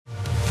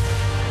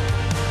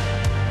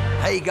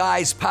Hey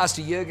guys,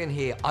 Pastor Jurgen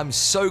here. I'm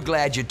so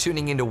glad you're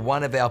tuning into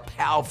one of our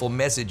powerful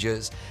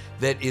messages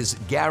that is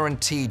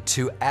guaranteed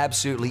to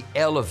absolutely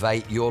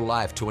elevate your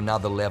life to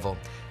another level.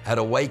 At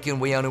Awaken,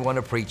 we only want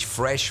to preach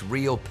fresh,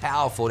 real,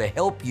 powerful to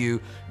help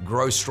you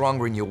grow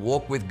stronger in your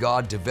walk with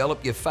God,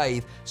 develop your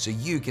faith so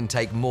you can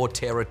take more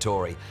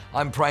territory.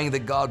 I'm praying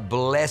that God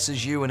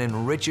blesses you and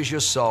enriches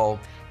your soul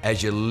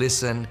as you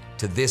listen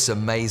to this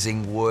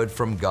amazing word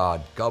from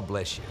God. God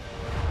bless you.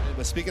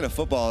 But speaking of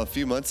football, a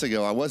few months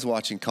ago, I was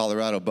watching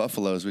Colorado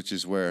Buffaloes, which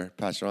is where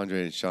Pastor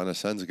Andre and Shauna's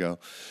sons go.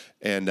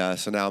 And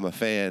so now I'm a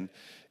fan.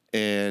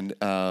 And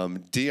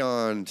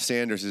Deion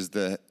Sanders is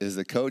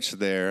the coach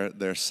there.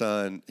 His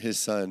son,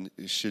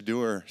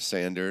 Shadur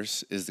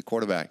Sanders, is the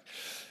quarterback.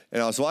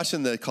 And I was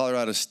watching the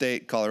Colorado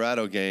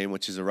State-Colorado game,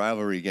 which is a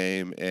rivalry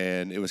game,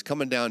 and it was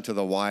coming down to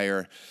the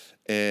wire.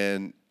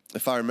 And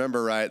if I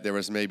remember right, there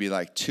was maybe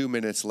like 2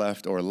 minutes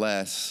left or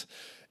less,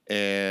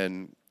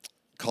 and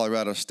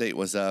Colorado State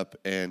was up,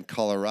 and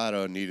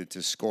Colorado needed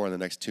to score in the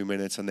next 2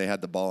 minutes, and they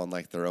had the ball on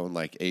like their own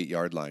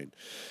 8-yard line.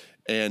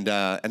 And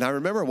I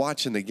remember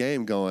watching the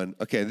game going,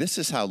 okay, this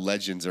is how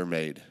legends are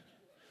made.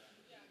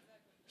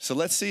 So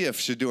let's see if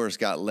Shadur's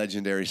got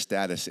legendary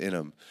status in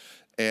him.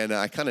 And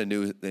I kind of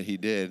knew that he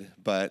did,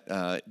 but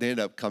they ended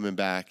up coming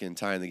back and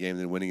tying the game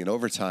and then winning in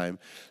overtime.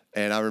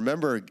 And I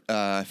remember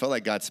I felt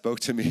like God spoke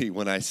to me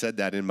when I said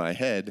that in my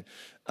head,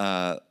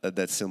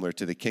 that's similar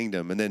to the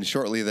kingdom. And then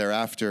shortly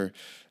thereafter,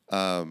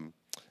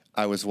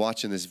 I was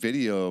watching this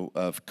video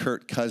of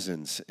Kirk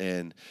Cousins,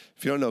 and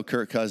if you don't know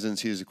Kirk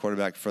Cousins, he's a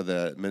quarterback for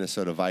the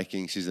Minnesota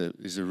Vikings.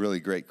 He's a really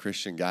great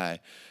Christian guy,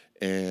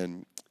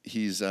 and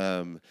he's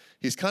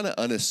kind of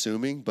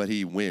unassuming, but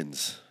he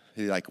wins.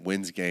 He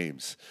wins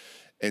games.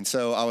 And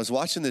so I was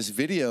watching this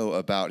video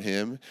about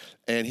him,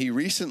 and they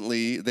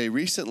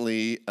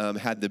recently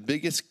had the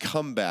biggest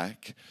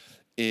comeback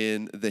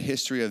in the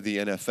history of the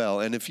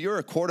NFL. And if you're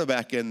a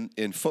quarterback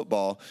in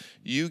football,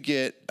 you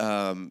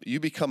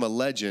become a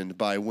legend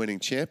by winning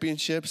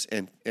championships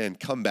and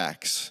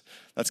comebacks.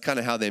 That's kind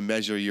of how they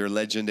measure your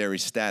legendary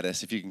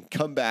status. If you can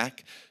come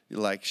back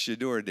like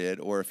Shadur did,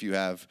 or if you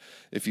have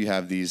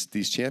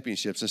these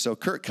championships. And so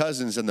Kirk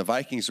Cousins and the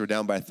Vikings were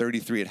down by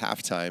 33 at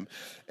halftime.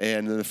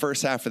 And in the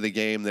first half of the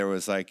game, there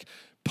was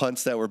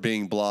punts that were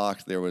being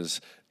blocked. There was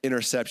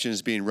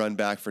interceptions being run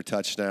back for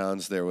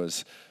touchdowns. There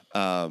was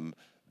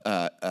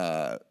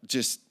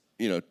just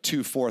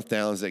 2 fourth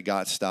downs that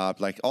got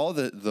stopped. All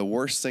the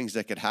worst things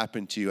that could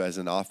happen to you as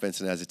an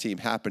offense and as a team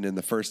happened in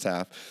the first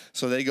half.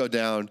 So they go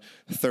down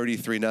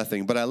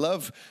 33-0. But I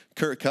love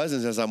Kirk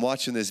Cousins as I'm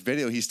watching this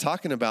video. He's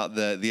talking about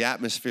the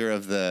atmosphere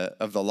of the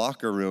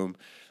locker room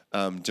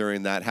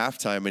during that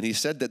halftime, and he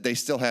said that they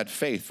still had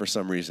faith for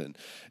some reason.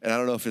 And I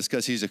don't know if it's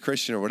because he's a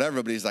Christian or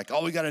whatever, but he's like,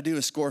 all we got to do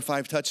is score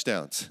 5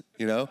 touchdowns,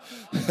 in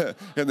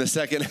the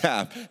second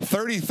half.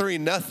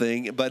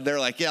 33-0, but they're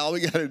like, yeah, all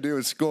we got to do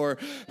is score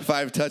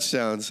 5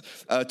 touchdowns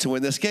to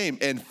win this game.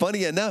 And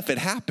funny enough, it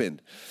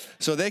happened.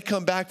 So they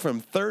come back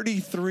from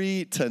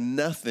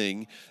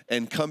 33-0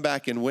 and come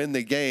back and win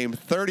the game,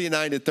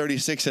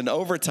 39-36 in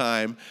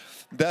overtime.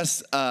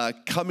 That's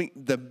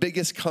the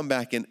biggest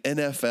comeback in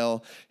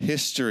NFL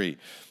history.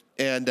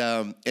 And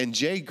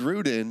Jay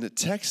Gruden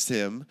texted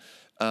him,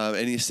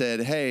 and he said,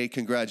 hey,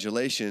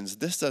 congratulations.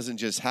 This doesn't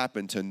just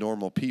happen to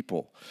normal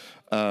people.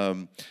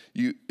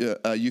 You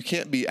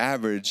can't be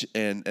average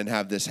and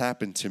have this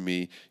happen to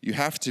me. You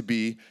have to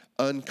be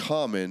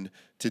uncommon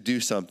to do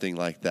something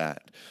like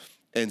that.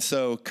 And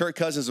so Kirk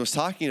Cousins was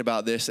talking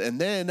about this,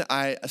 and then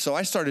I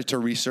started to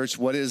research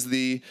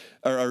in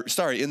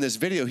this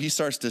video, he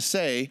starts to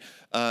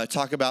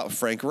talk about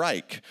Frank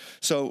Reich.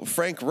 So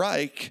Frank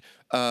Reich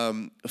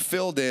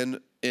filled in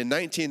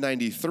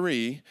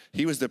 1993.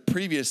 He was the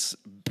previous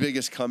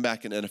biggest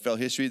comeback in NFL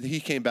history.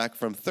 He came back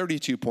from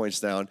 32 points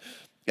down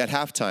at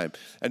halftime,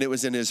 and it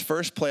was in his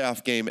first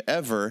playoff game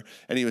ever,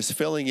 and he was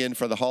filling in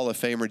for the Hall of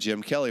Famer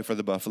Jim Kelly for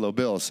the Buffalo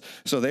Bills.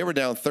 So they were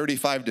down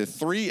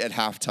 35-3 at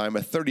halftime,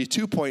 a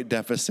 32-point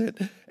deficit,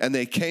 and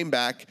they came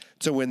back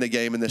to win the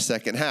game in the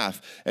second half.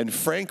 And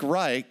Frank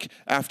Reich,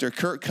 after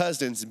Kirk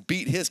Cousins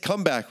beat his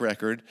comeback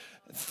record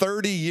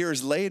 30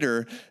 years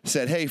later,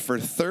 said, hey, for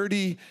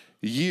 30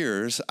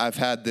 years I've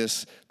had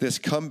this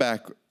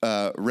comeback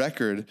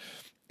record.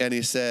 And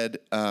he said,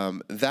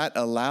 that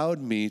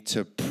allowed me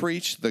to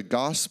preach the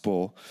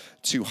gospel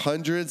to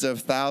hundreds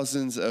of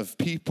thousands of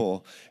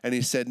people. And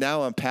he said,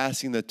 now I'm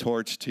passing the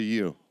torch to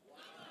you.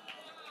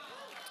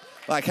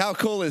 How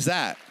cool is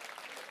that?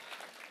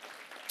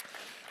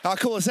 How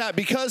cool is that?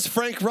 Because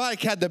Frank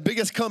Reich had the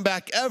biggest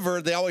comeback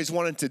ever, they always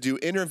wanted to do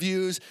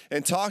interviews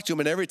and talk to him.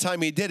 And every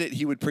time he did it,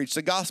 he would preach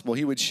the gospel.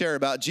 He would share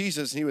about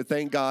Jesus, and he would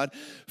thank God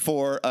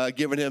for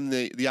giving him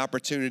the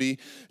opportunity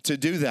to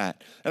do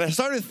that. And I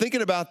started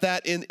thinking about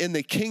that in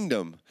the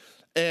kingdom.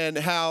 And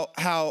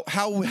how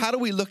do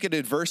we look at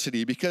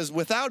adversity? Because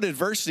without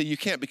adversity, you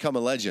can't become a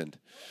legend.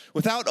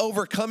 Without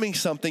overcoming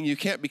something, you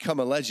can't become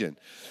a legend.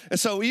 And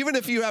so even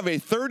if you have a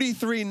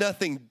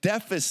 33-0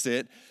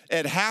 deficit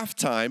at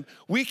halftime,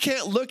 we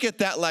can't look at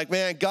that like,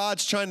 man,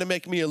 God's trying to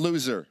make me a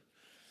loser.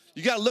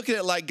 You got to look at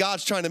it like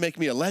God's trying to make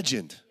me a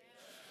legend.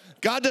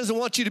 God doesn't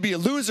want you to be a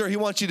loser. He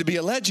wants you to be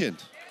a legend.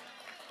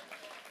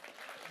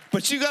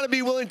 But you got to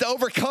be willing to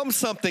overcome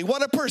something.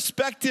 What a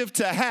perspective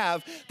to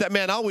have that,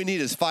 man, all we need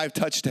is 5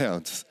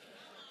 touchdowns.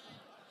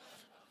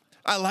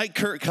 I like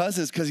Kirk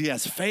Cousins because he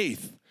has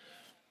faith.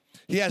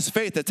 He has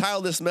faith. The title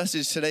of this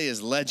message today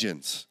is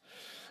Legends.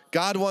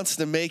 God wants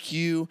to make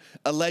you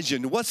a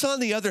legend. What's on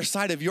the other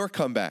side of your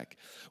comeback?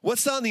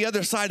 What's on the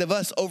other side of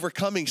us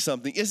overcoming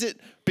something? Is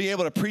it being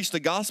able to preach the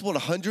gospel to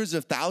hundreds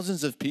of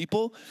thousands of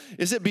people?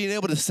 Is it being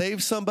able to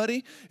save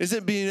somebody? Is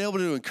it being able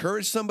to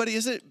encourage somebody?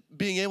 Is it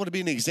being able to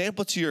be an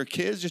example to your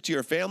kids or to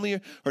your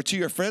family or to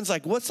your friends?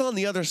 Like, what's on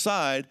the other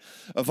side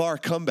of our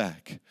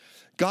comeback?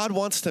 God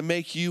wants to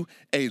make you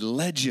a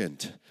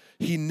legend.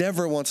 He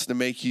never wants to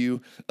make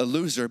you a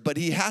loser, but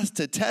he has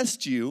to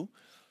test you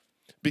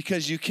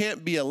because you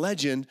can't be a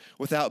legend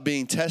without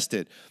being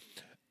tested.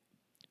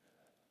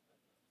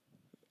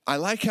 I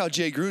like how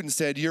Jay Gruden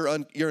said you're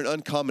an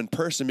uncommon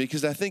person,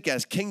 because I think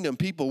as kingdom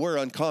people, we're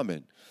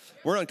uncommon.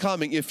 We're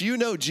uncommon. If you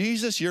know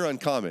Jesus, you're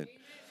uncommon.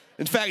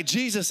 In fact,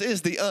 Jesus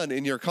is the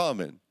in your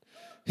common.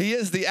 He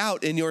is the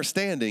out in your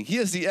standing. He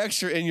is the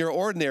extra in your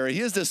ordinary.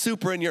 He is the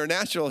super in your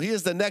natural. He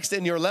is the next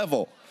in your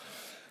level.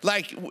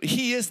 Like,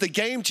 he is the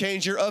game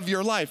changer of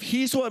your life.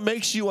 He's what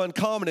makes you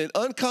uncommon. And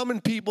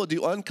uncommon people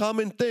do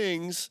uncommon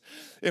things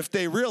if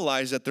they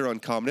realize that they're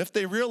uncommon, if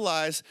they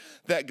realize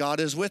that God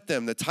is with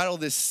them. The title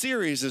of this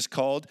series is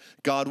called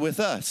God with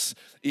Us.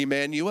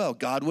 Emmanuel,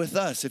 God with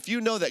us. If you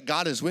know that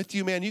God is with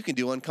you, man, you can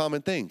do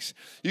uncommon things.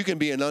 You can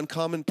be an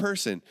uncommon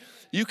person.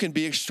 You can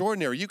be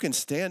extraordinary. You can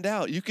stand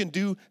out. You can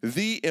do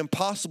the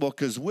impossible,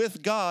 because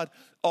with God,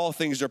 all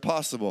things are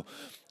possible.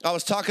 I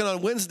was talking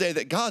on Wednesday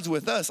that God's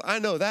with us. I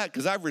know that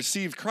because I've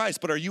received Christ,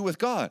 but are you with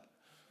God?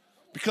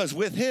 Because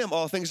with him,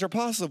 all things are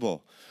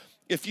possible.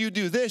 If you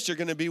do this, you're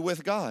going to be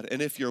with God.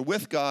 And if you're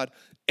with God,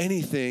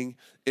 anything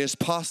is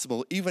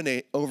possible.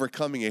 Even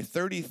overcoming a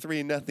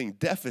 33-0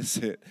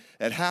 deficit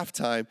at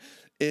halftime,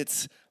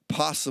 it's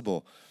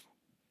possible.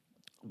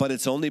 But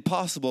it's only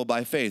possible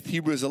by faith.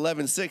 Hebrews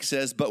 11:6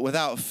 says, but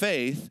without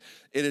faith,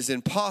 it is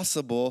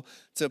impossible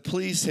to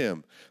please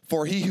him.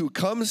 For he who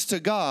comes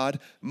to God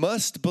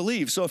must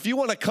believe. So if you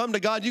want to come to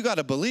God, you got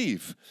to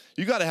believe.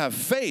 You got to have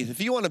faith. If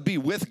you want to be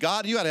with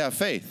God, you got to have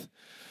faith.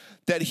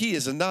 That he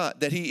is and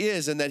that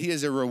he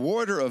is a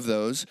rewarder of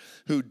those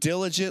who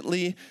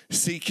diligently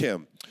seek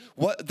him.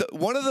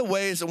 One of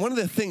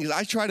the things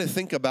I try to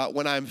think about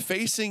when I'm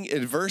facing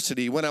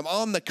adversity, when I'm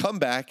on the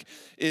comeback,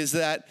 is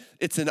that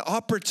it's an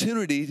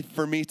opportunity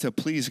for me to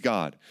please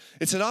God.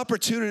 It's an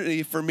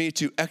opportunity for me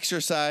to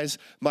exercise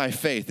my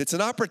faith. It's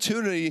an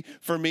opportunity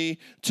for me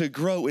to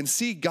grow and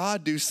see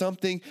God do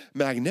something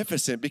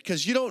magnificent,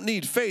 because you don't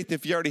need faith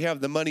if you already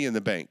have the money in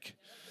the bank.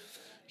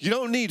 You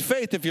don't need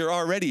faith if you're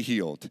already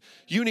healed.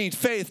 You need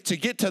faith to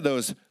get to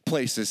those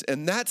places.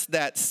 And that's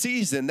that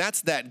season,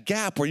 that's that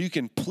gap where you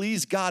can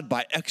please God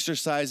by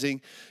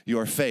exercising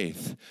your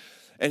faith.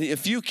 And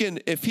if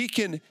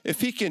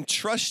he can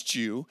trust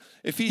you,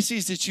 if he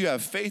sees that you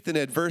have faith in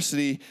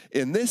adversity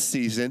in this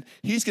season,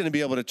 he's going to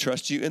be able to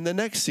trust you in the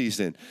next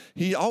season.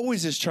 He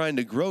always is trying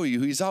to grow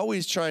you. He's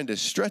always trying to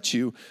stretch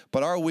you,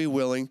 but are we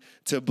willing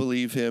to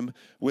believe him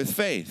with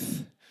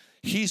faith?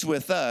 He's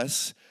with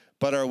us,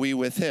 but are we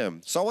with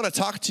him? So I want to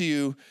talk to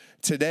you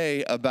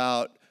today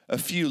about a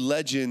few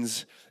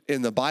legends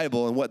in the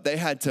Bible and what they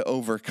had to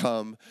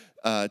overcome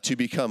to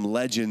become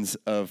legends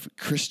of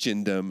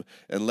Christendom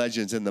and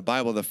legends in the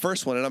Bible. The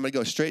first one, and I'm going to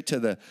go straight to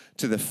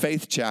the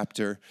faith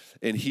chapter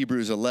in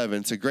Hebrews 11.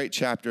 It's a great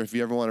chapter if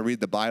you ever want to read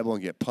the Bible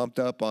and get pumped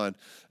up on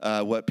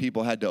what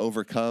people had to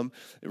overcome.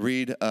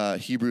 Read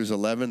Hebrews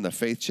 11, the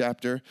faith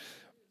chapter.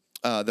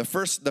 The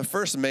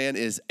first man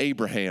is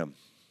Abraham.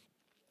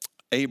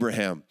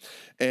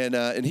 And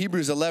in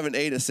Hebrews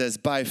 11:8 it says,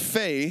 by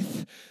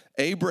faith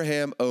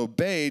Abraham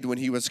obeyed when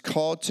he was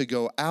called to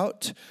go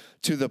out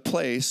to the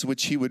place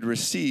which he would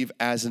receive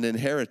as an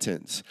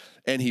inheritance.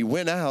 And he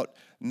went out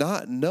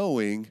not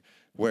knowing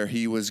where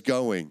he was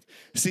going.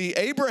 See,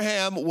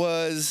 Abraham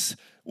was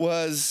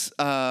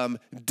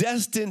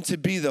destined to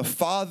be the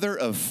father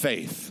of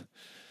faith.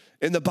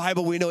 In the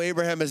Bible, we know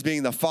Abraham as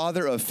being the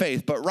father of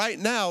faith. But right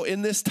now,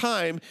 in this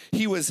time,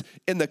 he was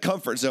in the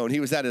comfort zone. He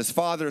was at his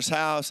father's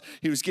house.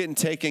 He was getting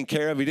taken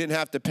care of. He didn't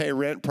have to pay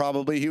rent,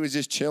 probably. He was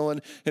just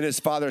chilling in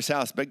his father's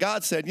house. But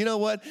God said, you know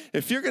what?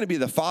 If you're going to be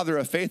the father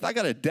of faith, I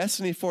got a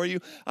destiny for you.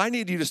 I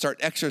need you to start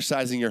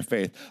exercising your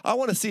faith. I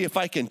want to see if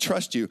I can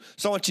trust you.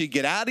 So I want you to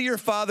get out of your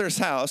father's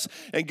house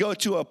and go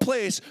to a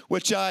place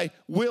which I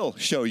will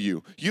show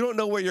you. You don't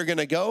know where you're going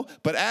to go,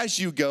 but as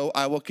you go,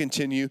 I will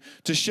continue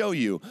to show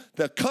you.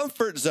 The comfort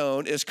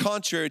zone is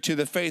contrary to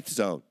the faith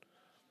zone.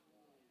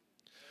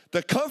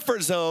 The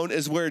comfort zone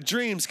is where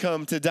dreams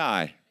come to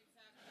die.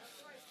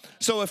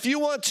 So if you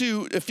want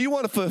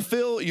to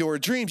fulfill your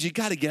dreams, you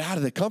got to get out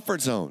of the comfort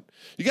zone.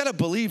 You got to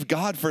believe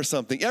God for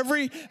something.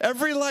 Every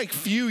like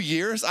few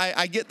years,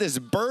 I get this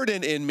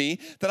burden in me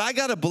that I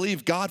got to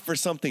believe God for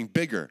something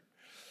bigger.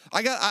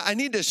 I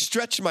need to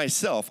stretch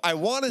myself. I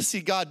want to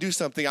see God do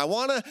something. I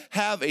want to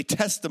have a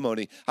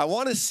testimony. I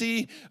want to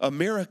see a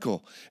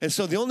miracle. And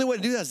so the only way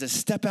to do that is to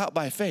step out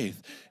by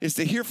faith, is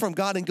to hear from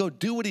God and go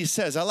do what he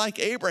says. I like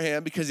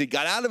Abraham because he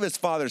got out of his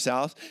father's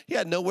house. He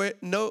had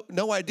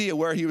no idea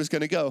where he was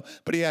going to go,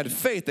 but he had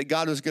faith that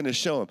God was going to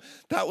show him.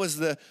 That was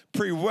the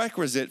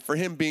prerequisite for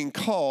him being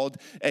called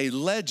a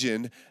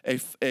legend, a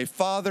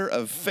father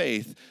of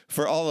faith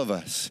for all of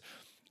us.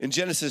 In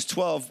Genesis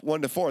 12,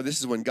 1-4, this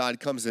is when God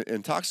comes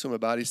and talks to him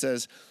about it. He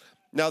says,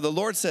 now the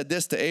Lord said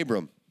this to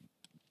Abram,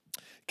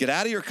 get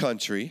out of your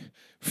country,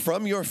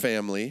 from your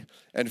family,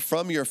 and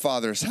from your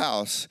father's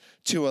house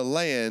to a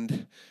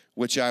land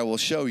which I will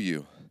show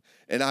you.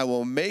 And I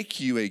will make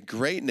you a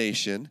great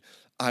nation.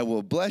 I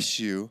will bless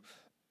you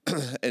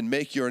and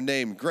make your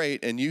name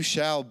great, and you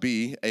shall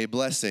be a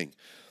blessing.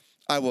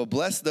 I will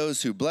bless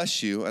those who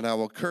bless you, and I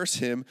will curse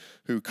him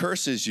who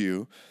curses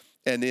you.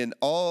 And in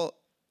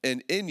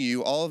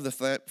you, all of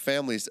the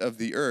families of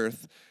the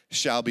earth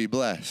shall be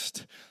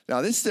blessed.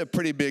 Now, this is a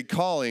pretty big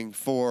calling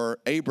for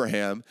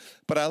Abraham,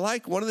 but I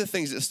like one of the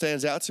things that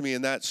stands out to me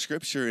in that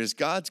scripture is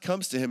God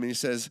comes to him and he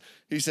says,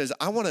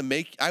 I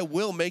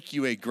will make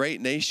you a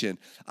great nation.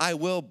 I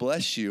will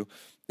bless you,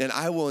 and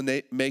I will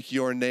make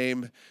your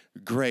name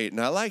great. And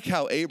I like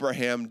how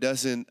Abraham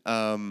doesn't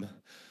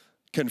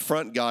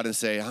confront God and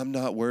say, I'm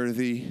not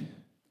worthy.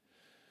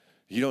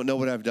 You don't know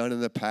what I've done in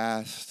the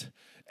past.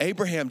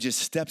 Abraham just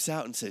steps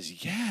out and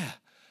says, yeah,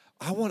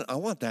 I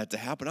want that to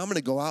happen. I'm going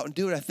to go out and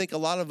do it. I think a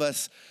lot of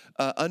us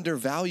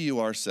undervalue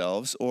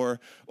ourselves or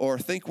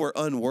think we're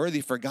unworthy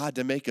for God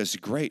to make us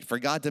great, for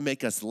God to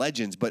make us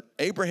legends. But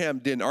Abraham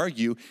didn't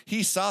argue.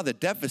 He saw the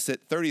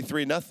deficit,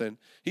 33-0.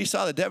 He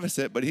saw the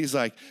deficit, but he's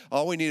like,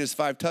 all we need is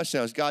 5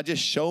 touchdowns. God,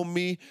 just show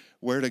me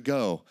where to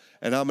go,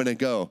 and I'm going to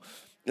go.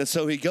 And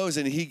so he goes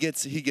and he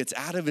gets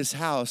out of his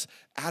house,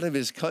 out of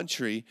his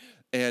country,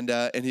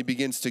 and he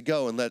begins to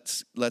go and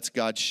lets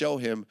God show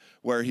him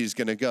where he's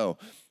going to go.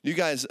 You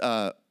guys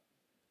know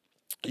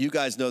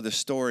the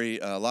story,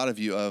 a lot of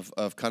you,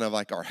 of kind of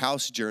like our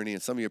house journey,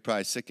 and some of you are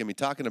probably sick of me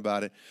talking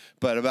about it,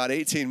 but about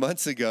 18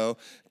 months ago,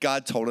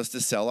 God told us to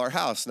sell our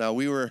house. Now,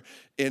 we were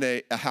in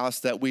a house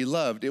that we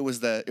loved. It was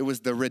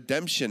the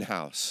redemption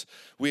house.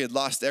 We had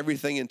lost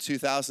everything in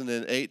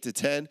 2008 to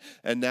 10,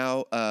 and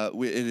now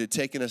it had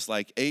taken us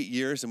like 8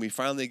 years, and we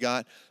finally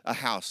got a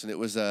house, and it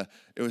was an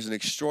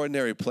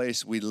extraordinary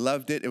place. We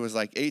loved it. It was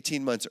like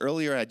 18 months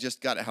earlier. I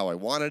just got it how I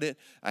wanted it.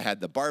 I had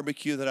the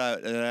barbecue that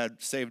I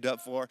had saved up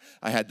for.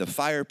 I had the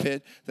fire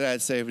pit that I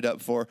had saved up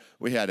for.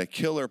 We had a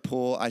killer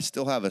pool. I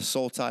still have a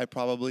soul tie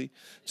probably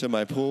to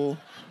my pool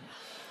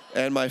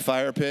and my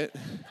fire pit.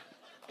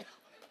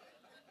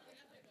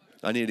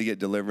 I need to get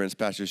deliverance,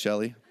 Pastor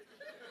Shelley.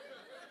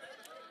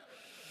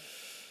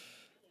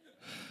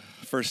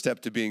 First step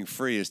to being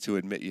free is to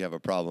admit you have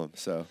a problem.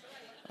 So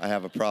I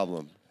have a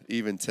problem.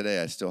 Even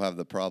today, I still have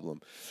the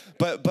problem.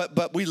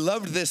 But we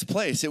loved this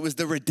place. It was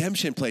the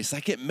redemption place.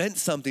 Like, it meant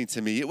something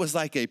to me. It was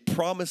like a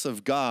promise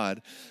of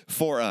God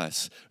for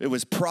us. It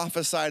was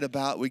prophesied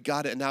about. We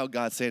got it, and now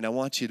God's saying, I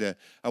want you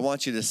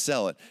to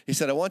sell it. He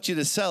said, I want you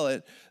to sell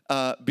it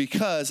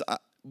because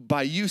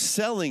by you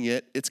selling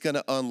it, it's going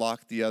to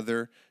unlock the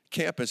other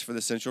campus for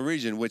the central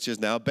region, which is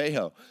now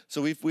Bejo. So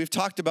we've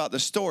talked about the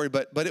story,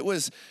 but it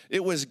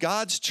was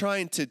God's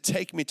trying to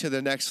take me to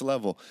the next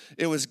level.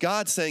 It was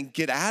God saying,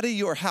 get out of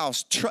your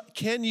house.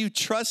 Can you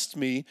trust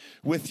me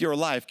with your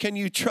life? Can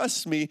you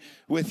trust me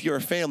with your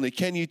family?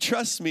 Can you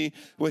trust me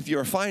with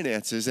your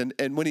finances?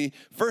 And when he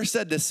first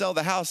said to sell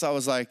the house, I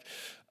was like,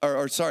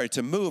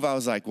 to move, I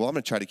was like, well, I'm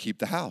going to try to keep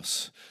the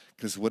house,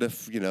 because what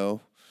if,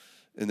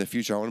 in the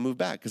future, I want to move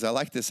back because I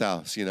like this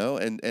house,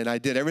 and I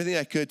did everything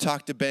I could,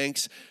 talked to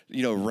banks,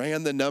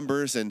 ran the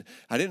numbers, and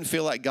I didn't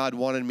feel like God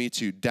wanted me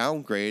to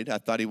downgrade. I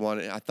thought he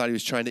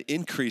was trying to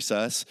increase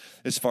us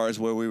as far as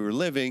where we were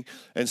living.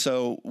 And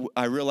so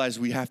I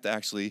realized we have to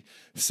actually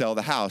sell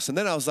the house. And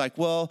then I was like,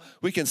 well,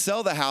 we can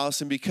sell the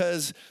house. And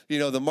because,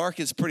 the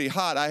market's pretty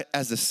hot,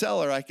 as a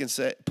seller, I can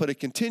put a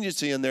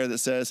contingency in there that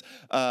says,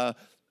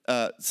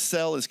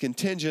 sell is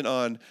contingent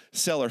on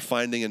seller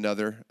finding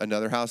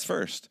another house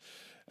first.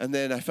 And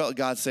then I felt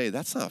God say,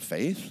 that's not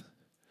faith.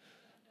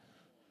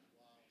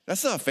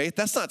 That's not faith.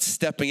 That's not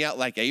stepping out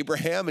like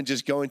Abraham and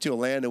just going to a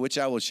land in which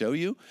I will show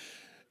you.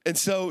 And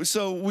so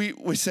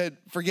we said,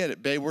 forget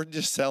it, babe. We're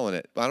just selling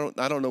it. I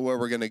don't know where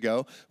we're going to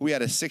go. We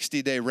had a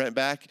 60-day rent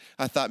back.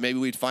 I thought maybe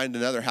we'd find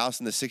another house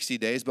in the 60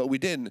 days, but we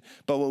didn't.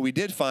 But what we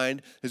did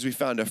find is we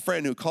found a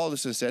friend who called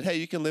us and said, hey,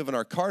 you can live in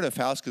our Cardiff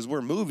house because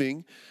we're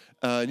moving,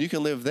 and you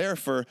can live there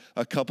for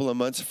a couple of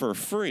months for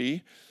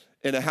free,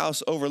 in a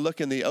house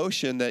overlooking the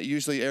ocean that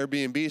usually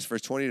Airbnbs for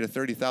 $20,000 to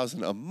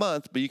 $30,000 a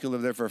month, but you can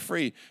live there for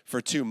free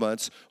for 2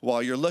 months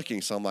while you're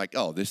looking. So I'm like,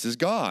 oh, this is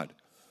God.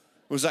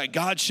 was like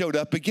God showed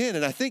up again.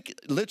 And I think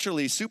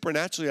literally,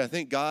 supernaturally, I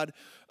think God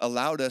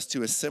allowed us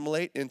to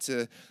assimilate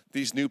into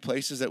these new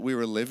places that we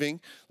were living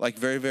like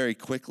very, very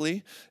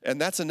quickly. And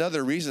that's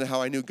another reason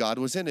how I knew God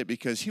was in it,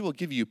 because he will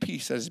give you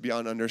peace that is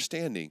beyond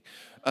understanding.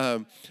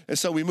 And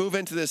so we move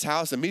into this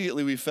house.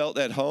 Immediately we felt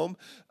at home.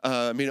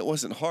 I mean, it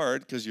wasn't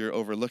hard because you're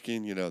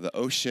overlooking, the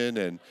ocean,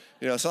 and,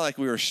 it's not like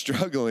we were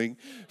struggling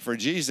for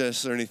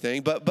Jesus or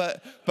anything,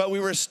 but we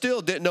were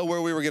still didn't know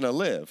where we were going to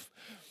live.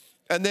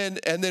 And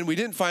then we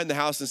didn't find the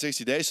house in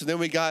 60 days. So then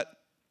we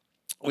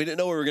didn't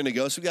know where we were going to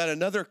go. So we got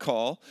another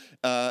call,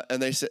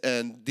 and they said,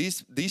 and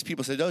these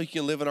people said, "Oh, you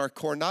can live in our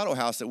Coronado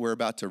house that we're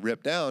about to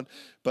rip down,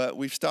 but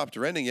we've stopped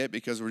renting it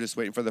because we're just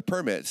waiting for the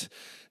permits."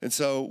 And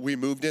so we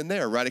moved in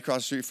there, right across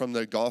the street from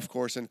the golf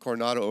course in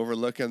Coronado,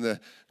 overlooking the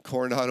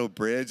Coronado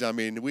Bridge. I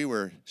mean, we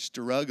were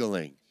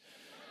struggling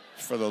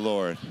for the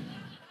Lord.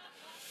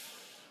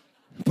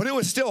 But it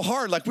was still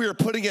hard. Like, we were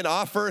putting in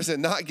offers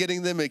and not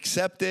getting them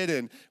accepted,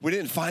 and we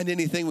didn't find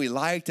anything we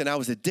liked, and I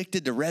was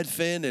addicted to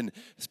Redfin, and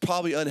it's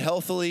probably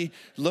unhealthily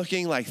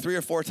looking like 3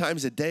 or 4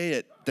 times a day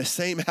at the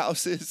same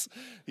houses,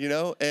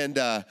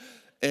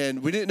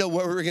 and we didn't know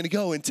where we were going to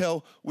go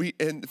until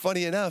and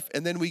funny enough,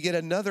 and then we get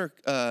another,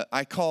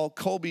 I call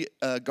Colby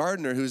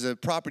Gardner, who's a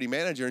property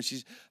manager,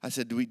 and I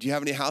said, do you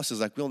have any houses?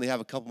 Like, we only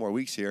have a couple more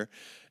weeks here.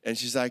 And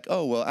she's like,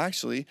 "Oh, well,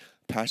 actually,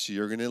 Pastor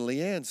Jurgen and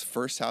Leanne's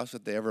first house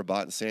that they ever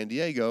bought in San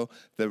Diego,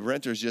 the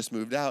renters just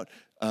moved out.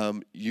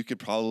 You could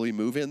probably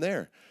move in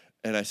there."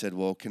 And I said,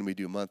 "Well, can we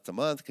do month to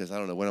month? Because I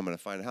don't know when I'm going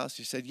to find a house."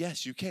 She said,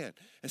 "Yes, you can."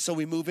 And so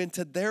we move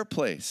into their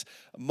place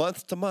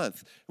month to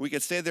month. We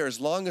could stay there as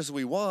long as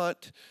we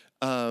want,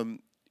 as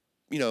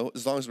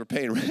long as we're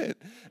paying rent.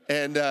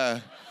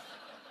 And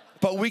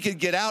but we could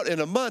get out in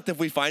a month if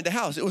we find a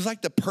house. It was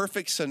like the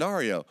perfect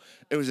scenario.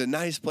 It was a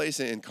nice place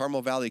in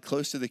Carmel Valley,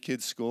 close to the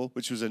kids' school,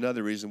 which was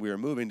another reason we were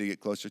moving, to get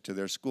closer to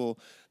their school.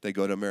 They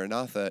go to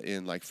Maranatha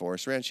in like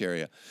Forest Ranch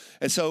area.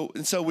 And so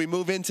we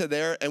move into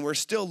there, and we're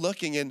still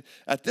looking. And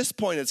at this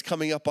point, it's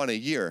coming up on a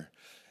year.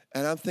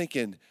 And I'm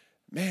thinking,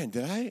 man,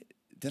 did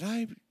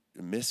I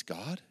miss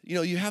God?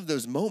 You have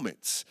those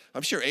moments.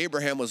 I'm sure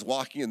Abraham was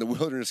walking in the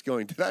wilderness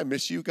going, "Did I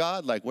miss you,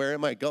 God? Like, where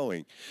am I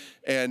going?"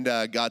 And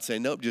God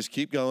saying, "Nope, just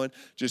keep going,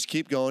 just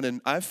keep going."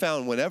 And I've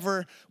found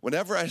whenever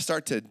I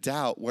start to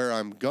doubt where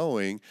I'm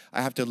going,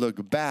 I have to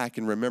look back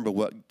and remember,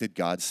 what did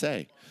God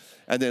say?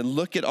 And then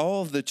look at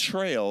all of the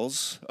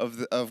trails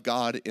of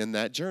God in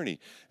that journey.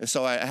 And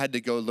so I had to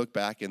go look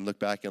back and look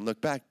back and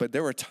look back. But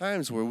there were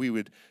times where we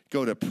would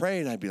go to pray,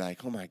 and I'd be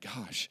like, "Oh my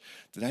gosh,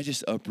 did I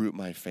just uproot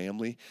my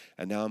family?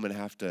 And now I'm going to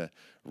have to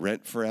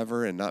rent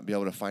forever and not be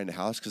able to find a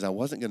house?" Because I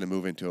wasn't going to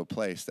move into a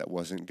place that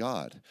wasn't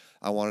God.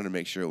 I wanted to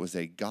make sure it was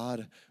a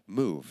God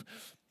move.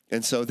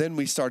 And so then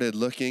we started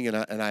looking, and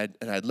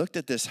I looked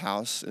at this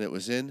house, and it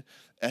was in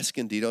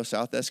Escondido,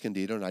 South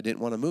Escondido, and I didn't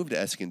want to move to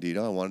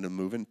Escondido. I wanted to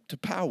move into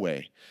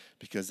Poway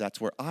because that's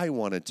where I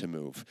wanted to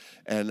move.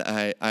 And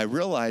I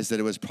realized that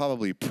it was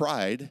probably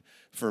pride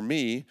for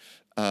me,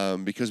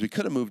 because we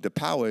could have moved to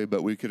Poway,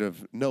 but we could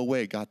have no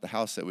way got the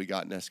house that we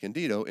got in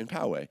Escondido in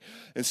Poway.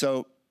 And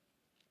so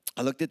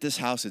I looked at this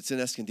house. It's in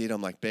Escondido.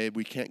 I'm like, "Babe,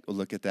 we can't go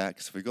look at that,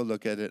 because if we go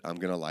look at it, I'm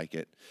going to like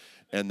it.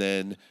 And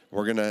then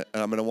I'm going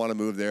to want to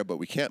move there, but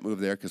we can't move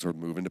there because we're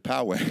moving to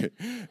Poway."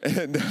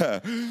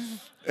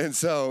 And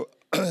so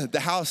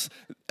the house,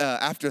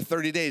 after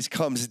 30 days,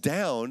 comes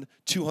down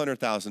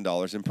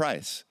 $200,000 in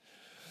price.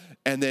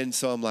 And then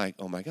so I'm like,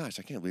 "Oh my gosh,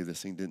 I can't believe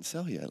this thing didn't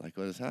sell yet. Like,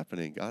 what is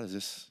happening? God, is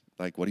this,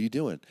 like, what are you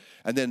doing?"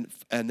 And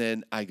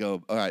then I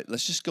go, "All right,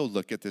 let's just go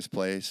look at this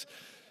place.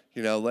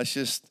 Let's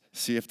just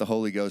see if the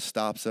Holy Ghost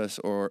stops us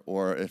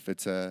or if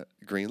it's a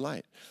green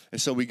light."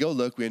 And so we go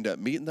look. We end up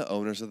meeting the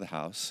owners of the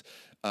house.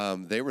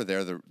 They were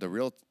there. The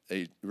real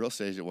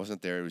estate agent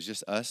wasn't there. It was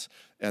just us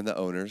and the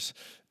owners.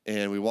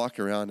 And we walk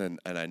around, and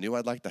I knew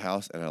I'd like the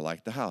house, and I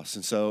liked the house.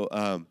 And so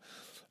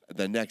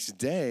the next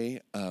day,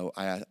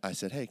 I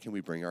said, "Hey, can we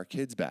bring our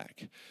kids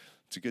back?"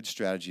 It's a good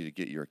strategy to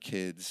get your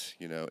kids,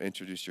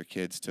 introduce your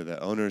kids to the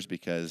owners,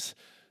 because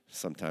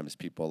sometimes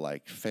people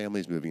like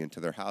families moving into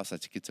their house. I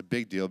think it's a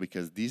big deal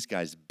because these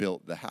guys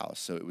built the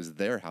house. So it was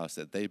their house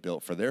that they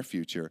built for their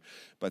future,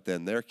 but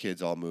then their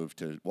kids all moved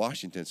to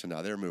Washington, so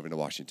now they're moving to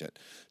Washington.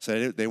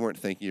 So they weren't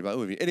thinking about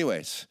moving.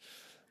 Anyways,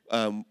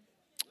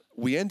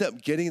 we end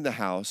up getting the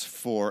house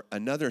for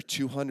another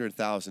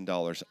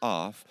 $200,000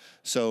 off.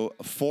 So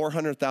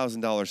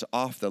 $400,000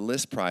 off the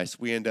list price.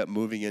 We end up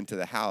moving into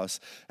the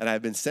house, and I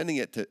was sending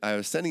it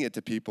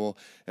to people,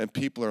 and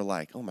people are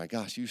like, "Oh my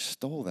gosh, you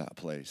stole that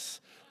place.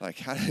 Like,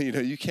 how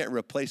you can't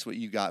replace what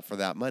you got for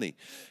that money."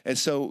 And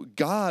so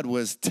God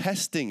was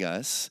testing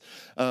us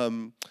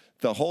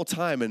the whole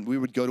time, and we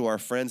would go to our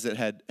friends that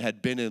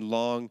had been in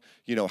long,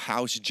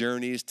 house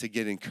journeys to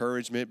get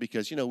encouragement,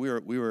 because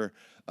we were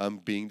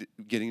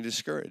getting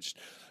discouraged.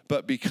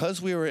 But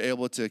because we were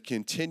able to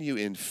continue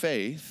in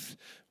faith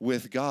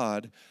with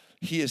God,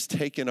 he has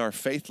taken our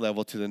faith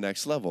level to the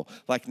next level.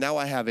 Like now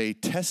I have a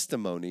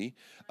testimony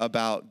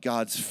about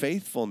God's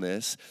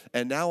faithfulness,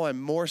 and now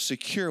I'm more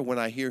secure when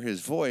I hear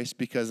his voice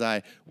because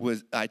I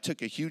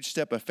took a huge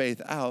step of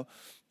faith out,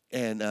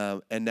 and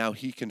now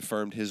he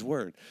confirmed his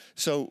word.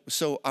 So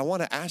I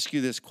want to ask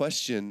you this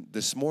question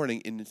this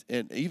morning,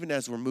 and even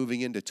as we're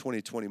moving into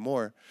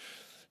 2024,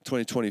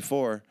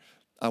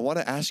 I want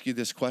to ask you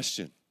this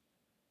question.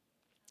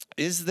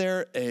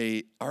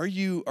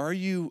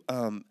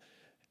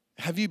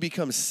 Have you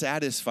become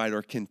satisfied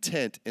or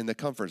content in the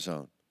comfort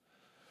zone?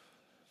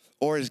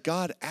 Or is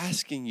God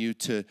asking you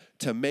to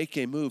make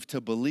a move,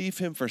 to believe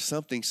him for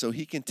something so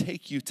he can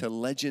take you to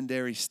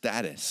legendary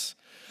status?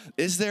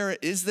 Is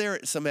there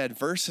some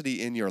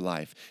adversity in your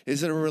life?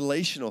 Is it a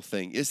relational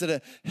thing? Is it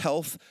a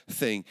health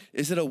thing?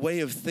 Is it a way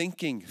of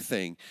thinking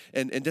thing?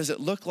 And does it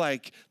look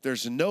like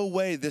there's no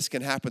way this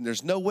can happen?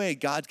 There's no way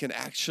God can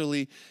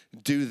actually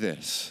do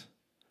this?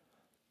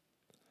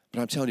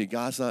 But I'm telling you,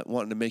 God's not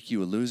wanting to make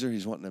you a loser.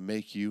 He's wanting to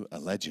make you a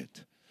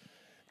legend.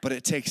 But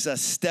it takes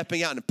us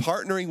stepping out and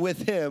partnering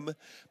with him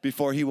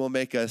before he will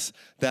make us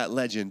that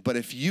legend. But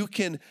if you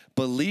can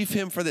believe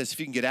him for this, if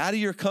you can get out of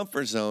your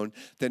comfort zone,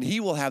 then he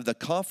will have the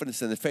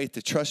confidence and the faith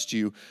to trust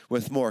you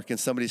with more. Can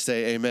somebody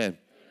say amen?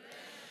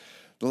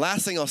 The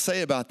last thing I'll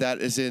say about that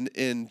is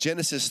in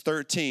Genesis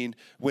 13,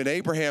 when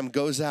Abraham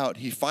goes out,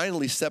 he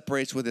finally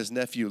separates with his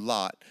nephew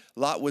Lot.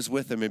 Lot was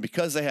with him, and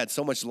because they had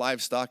so much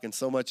livestock and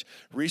so much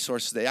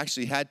resources, they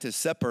actually had to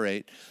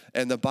separate.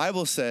 And the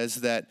Bible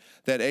says that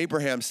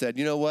Abraham said,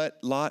 you know what,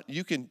 Lot,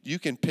 you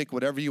can pick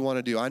whatever you want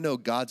to do. I know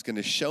God's going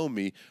to show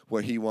me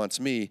where he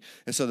wants me.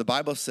 And so the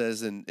Bible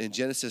says in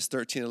Genesis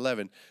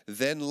 13:11,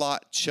 then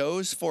Lot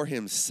chose for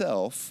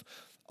himself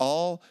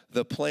all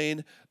the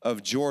plain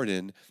of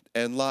Jordan,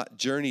 and Lot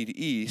journeyed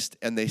east,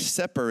 and they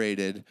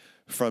separated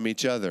from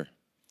each other.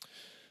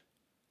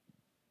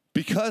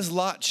 Because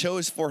Lot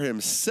chose for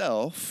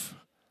himself,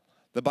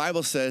 the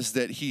Bible says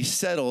that he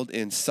settled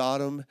in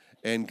Sodom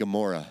and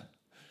Gomorrah.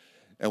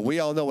 And we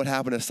all know what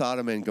happened to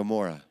Sodom and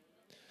Gomorrah.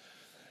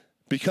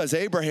 Because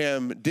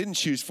Abraham didn't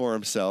choose for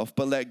himself,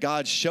 but let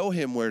God show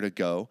him where to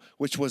go,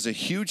 which was a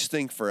huge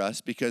thing for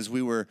us because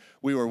we were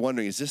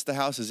wondering, is this the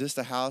house? Is this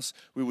the house?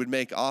 We would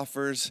make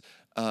offers,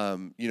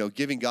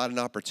 giving God an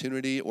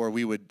opportunity, or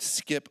we would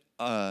skip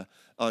on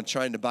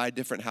trying to buy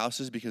different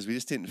houses because we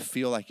just didn't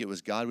feel like it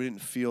was God. We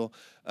didn't feel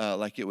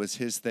like it was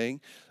his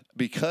thing.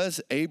 Because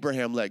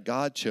Abraham let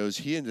God chose,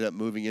 he ended up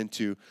moving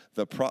into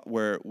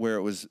where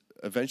it was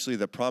eventually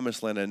the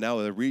promised land, and now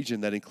the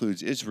region that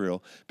includes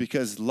Israel.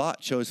 Because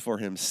Lot chose for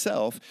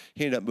himself,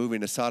 he ended up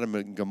moving to Sodom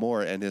and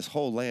Gomorrah, and his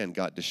whole land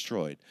got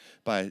destroyed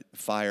by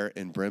fire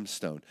and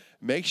brimstone.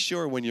 Make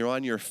sure when you're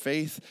on your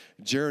faith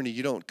journey,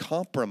 you don't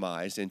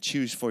compromise and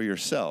choose for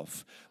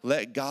yourself.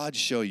 Let God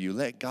show you.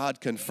 Let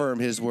God confirm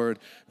his word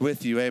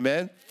with you.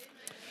 Amen?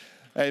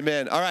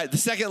 Amen. All right, the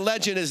second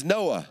legend is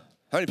Noah.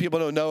 How many people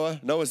know Noah?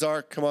 Noah's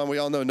Ark. Come on, we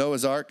all know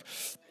Noah's Ark.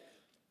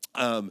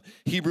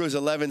 Hebrews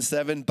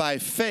 11:7, by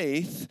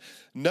faith,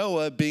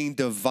 Noah being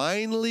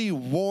divinely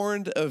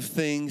warned of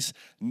things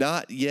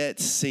not yet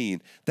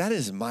seen. That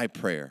is my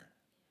prayer,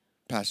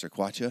 Pastor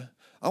Kwacha.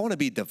 I want to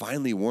be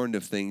divinely warned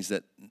of things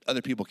that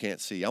other people can't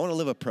see. I want to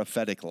live a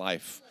prophetic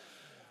life.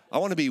 I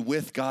want to be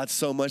with God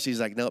so much, he's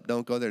like, nope,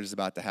 don't go there, it's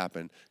about to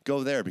happen.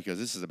 Go there because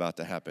this is about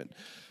to happen.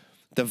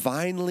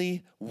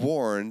 Divinely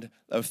warned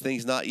of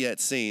things not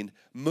yet seen,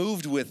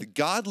 moved with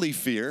godly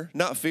fear,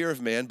 not fear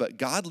of man, but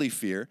godly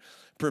fear,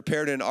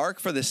 prepared an ark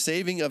for the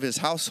saving of his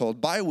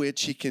household, by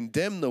which he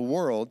condemned the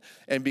world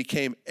and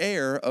became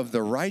heir of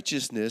the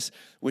righteousness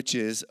which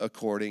is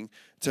according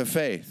to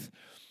faith.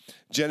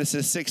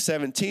 Genesis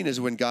 6:17 is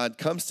when God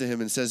comes to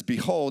him and says,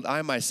 behold,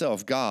 I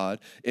myself, God,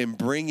 am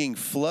bringing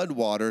flood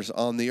waters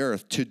on the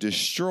earth to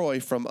destroy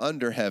from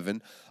under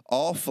heaven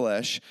all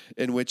flesh,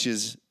 in which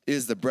is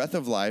the breath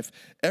of life.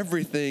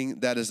 Everything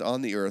that is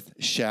on the earth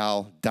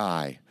shall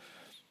die.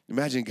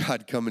 Imagine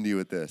God coming to you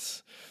with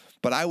this.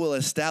 But I will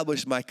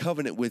establish my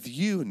covenant with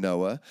you,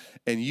 Noah,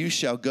 and you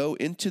shall go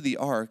into the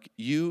ark,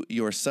 you,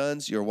 your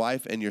sons, your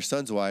wife, and your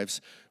sons'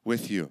 wives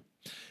with you.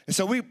 And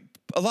so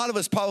a lot of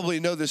us probably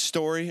know this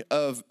story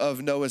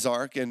of Noah's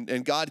Ark,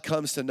 and God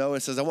comes to Noah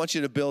and says, I want you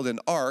to build an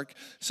ark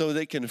so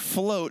they can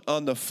float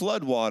on the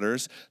flood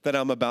waters that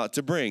I'm about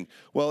to bring.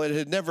 Well, it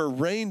had never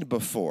rained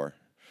before.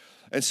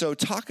 And so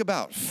talk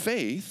about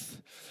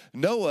faith.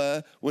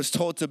 Noah was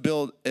told to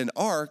build an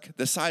ark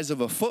the size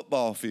of a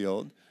football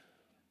field,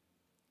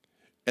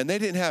 and they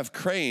didn't have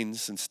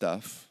cranes and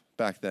stuff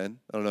back then.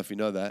 I don't know if you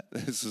know that.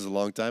 This was a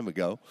long time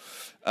ago.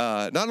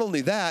 Not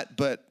only that,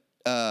 but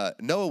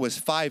Noah was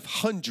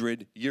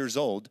 500 years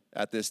old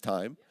at this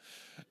time.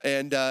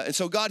 And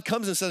so God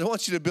comes and says, I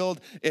want you to build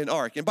an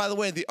ark. And by the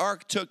way, the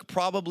ark took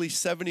probably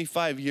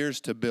 75 years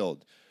to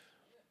build.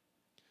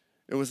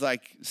 It was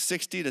like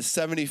 60 to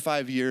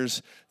 75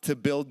 years to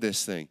build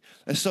this thing.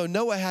 And so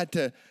Noah had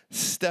to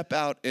step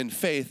out in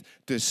faith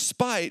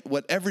despite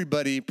what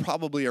everybody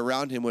probably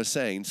around him was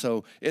saying.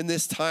 So in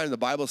this time, the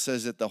Bible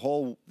says that the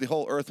whole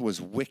earth was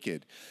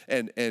wicked.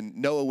 And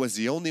Noah was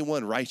the only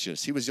one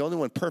righteous. He was the only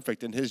one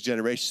perfect in his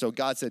generation. So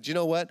God said, you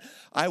know what?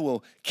 I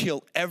will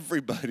kill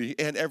everybody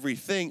and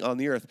everything on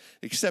the earth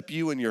except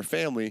you and your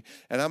family.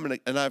 And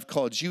I've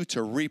called you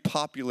to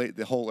repopulate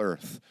the whole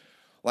earth.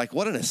 Like,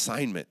 what an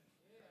assignment.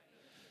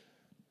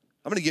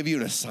 I'm going to give you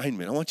an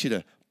assignment. I want you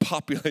to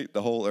populate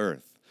the whole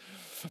earth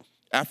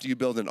after you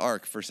build an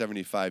ark for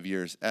 75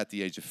 years at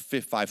the age of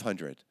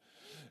 500.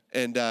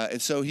 And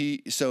so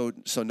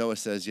Noah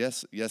says,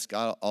 yes,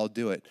 God, I'll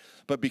do it.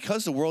 But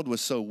because the world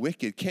was so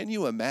wicked, can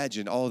you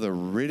imagine all the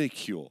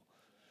ridicule,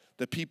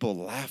 the people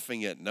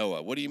laughing at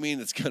Noah? What do you mean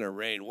it's going to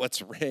rain?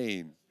 What's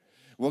rain?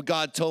 Well,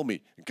 God told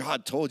me.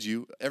 God told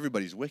you.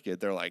 Everybody's wicked.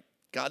 They're like,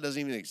 God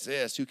doesn't even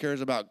exist. Who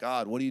cares about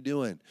God? What are you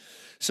doing?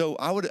 So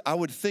I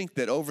would think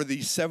that over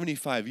these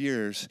 75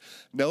 years,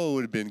 Noah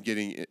would have been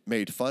getting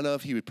made fun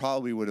of. He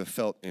would have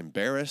felt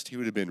embarrassed. He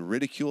would have been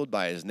ridiculed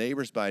by his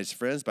neighbors, by his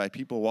friends, by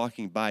people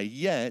walking by.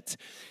 Yet,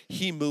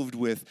 he moved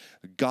with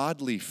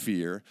godly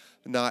fear,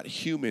 not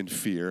human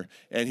fear,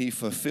 and he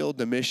fulfilled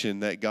the mission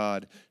that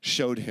God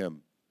showed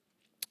him.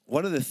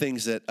 One of the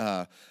things that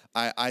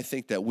I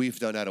think that we've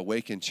done at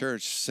Awaken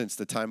Church since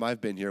the time I've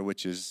been here,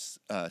 which is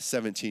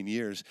 17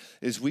 years,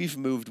 is we've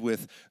moved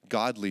with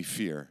godly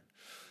fear.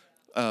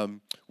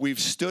 We've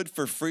stood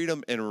for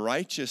freedom and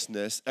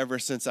righteousness ever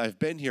since I've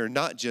been here,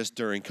 not just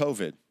during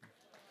COVID.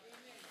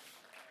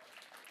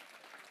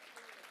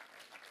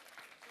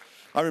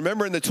 I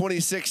remember in the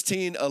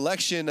 2016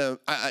 election,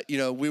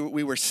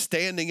 we were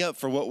standing up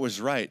for what was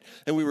right,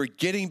 and we were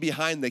getting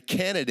behind the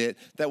candidate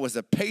that was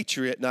a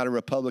patriot, not a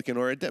Republican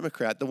or a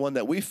Democrat, the one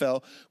that we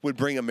felt would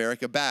bring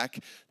America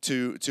back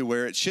to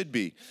where it should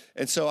be.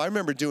 And so I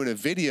remember doing a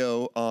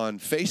video on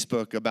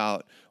Facebook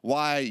about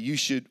why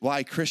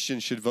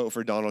Christians should vote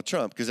for Donald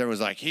Trump, because everyone's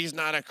like, he's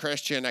not a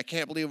Christian. I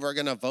can't believe we're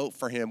going to vote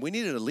for him. We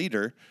needed a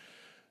leader,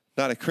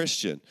 not a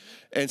Christian.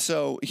 And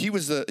so he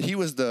was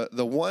the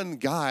one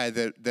guy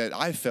that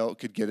I felt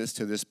could get us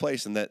to this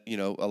place, and that,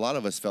 a lot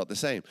of us felt the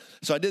same.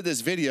 So I did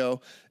this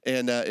video,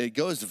 and it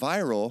goes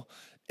viral,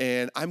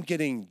 and I'm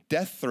getting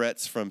death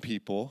threats from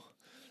people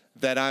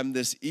that I'm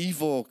this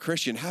evil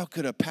Christian. How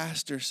could a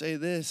pastor say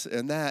this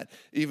and that?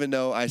 Even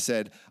though I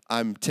said,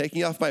 I'm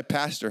taking off my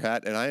pastor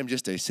hat and I am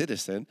just a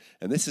citizen,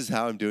 and this is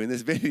how I'm doing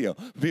this video.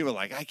 People are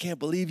like, I can't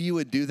believe you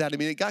would do that. I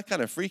mean, it got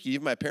kind of freaky.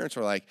 Even my parents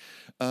were like,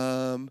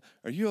 are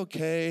you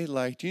okay?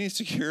 Like, do you need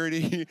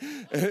security?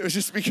 And it was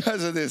just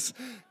because of this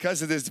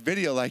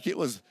video. Like, it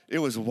was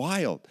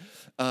wild.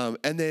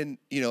 And then,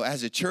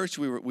 as a church,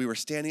 we were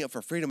standing up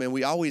for freedom, and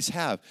we always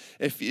have.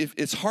 If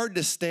it's hard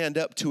to stand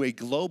up to a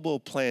global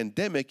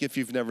pandemic if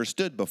you've never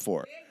stood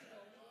before.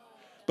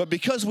 But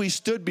because we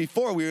stood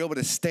before, we were able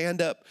to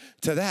stand up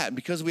to that. And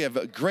because we have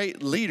a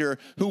great leader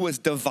who was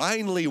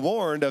divinely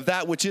warned of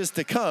that which is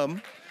to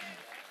come,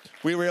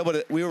 we were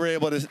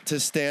able to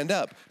stand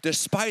up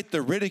despite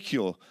the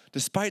ridicule,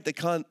 despite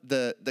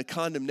the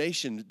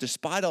condemnation,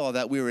 despite all of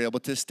that. We were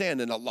able to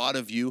stand, and a lot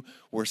of you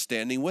were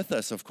standing with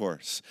us, of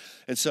course.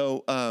 And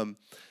so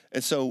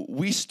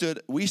we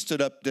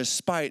stood up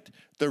despite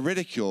the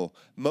ridicule.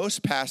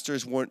 Most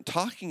pastors weren't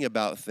talking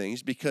about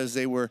things because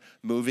they were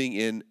moving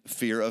in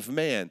fear of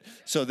man.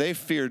 So they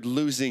feared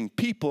losing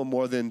people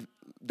more than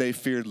they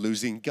feared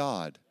losing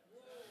God.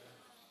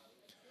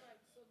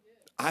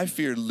 I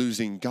feared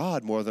losing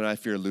God more than I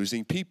fear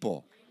losing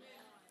people.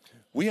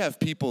 We have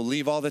people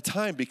leave all the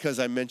time because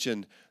I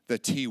mentioned the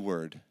T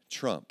word,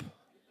 Trump.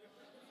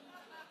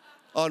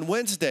 On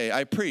Wednesday,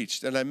 I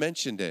preached and I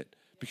mentioned it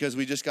because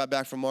we just got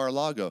back from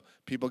Mar-a-Lago.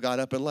 People got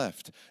up and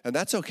left. And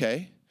that's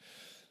okay,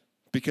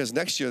 because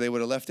next year they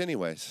would have left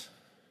anyways.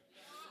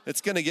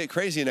 It's going to get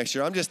crazy next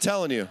year. I'm just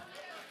telling you.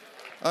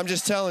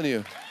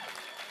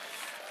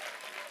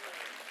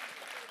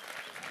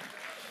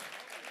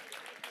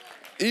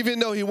 Even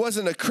though he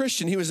wasn't a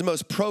Christian, he was the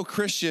most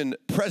pro-Christian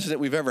president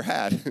we've ever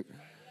had.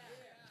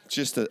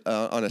 Just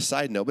on a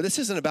side note, but this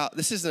isn't about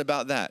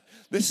that.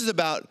 This is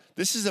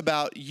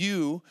about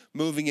you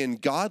moving in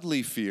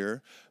godly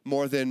fear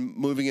more than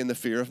moving in the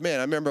fear of man.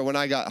 I remember when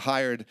I got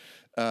hired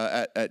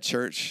at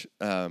church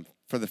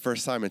for the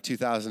first time in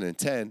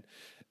 2010,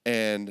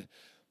 and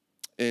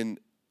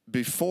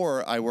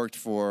before I worked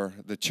for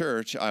the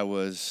church, I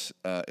was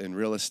in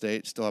real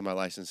estate, still have my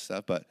license and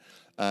stuff, but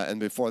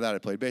and before that I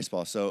played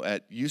baseball. So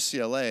at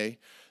UCLA,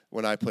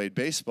 when I played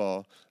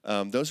baseball,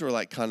 those were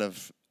like kind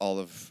of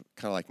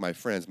like my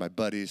friends, my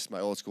buddies,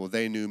 my old school.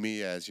 They knew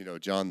me as,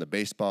 John, the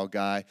baseball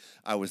guy.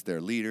 I was their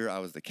leader. I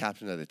was the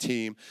captain of the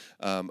team.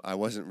 I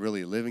wasn't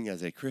really living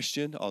as a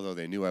Christian, although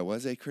they knew I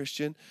was a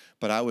Christian.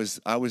 But I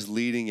was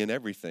leading in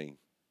everything.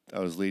 I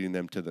was leading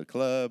them to the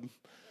club,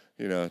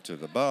 to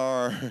the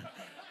bar,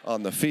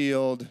 on the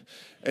field.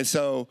 And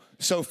so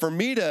for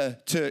me to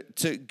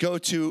go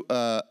to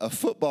a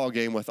football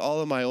game with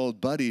all of my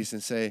old buddies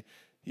and say,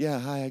 yeah,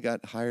 hi, I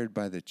got hired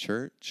by the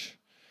church,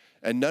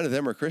 and none of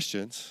them are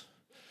Christians.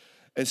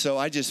 And so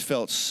I just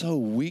felt so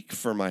weak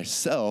for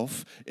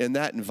myself in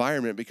that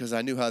environment because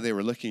I knew how they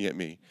were looking at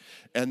me.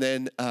 And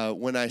then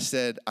when I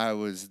said I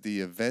was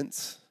the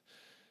events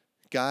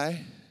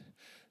guy,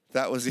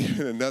 that was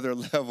even another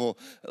level,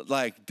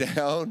 like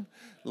down,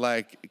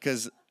 like,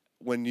 because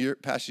when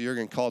Pastor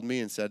Jurgen called me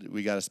and said,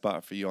 we got a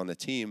spot for you on the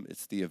team,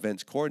 it's the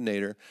events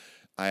coordinator,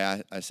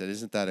 I said,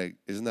 isn't that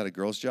a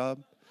girl's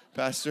job,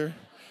 Pastor?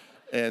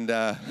 And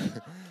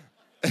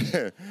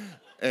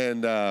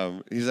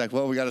he's like,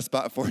 well, we got a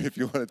spot for you if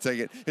you want to take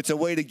it. It's a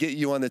way to get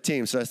you on the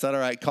team. So I said,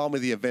 all right, call me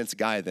the events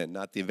guy then,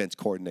 not the events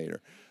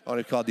coordinator. I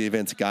want to call the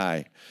events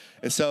guy.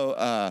 And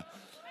so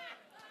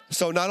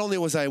not only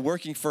was I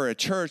working for a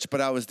church,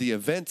 but I was the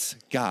events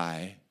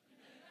guy.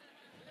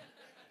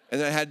 And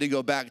then I had to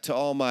go back to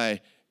all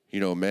my,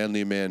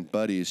 manly man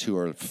buddies who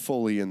are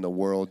fully in the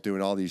world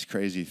doing all these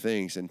crazy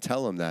things and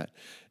tell them that.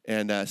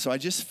 And so I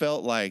just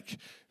felt like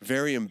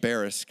very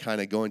embarrassed kind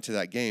of going to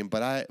that game.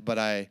 But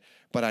I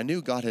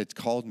knew God had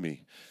called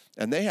me.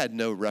 And they had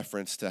no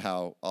reference to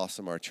how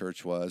awesome our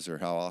church was or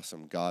how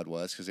awesome God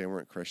was because they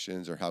weren't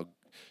Christians or how,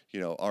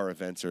 our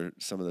events are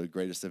some of the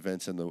greatest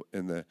events in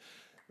the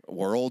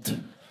world.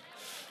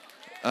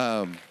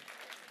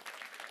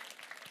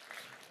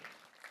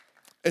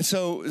 And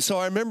so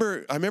I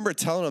remember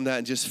telling them that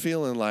and just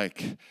feeling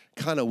like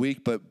kind of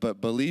weak,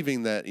 but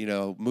believing that,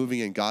 moving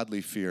in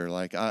godly fear.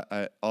 Like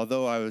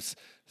although I was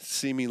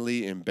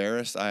seemingly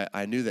embarrassed,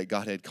 I knew that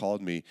God had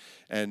called me.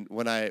 And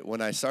when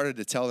I started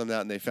to tell them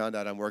that and they found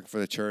out I'm working for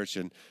the church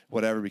and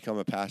whatever, become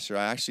a pastor,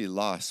 I actually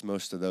lost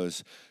most of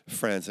those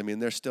friends. I mean,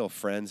 they're still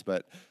friends,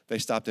 but they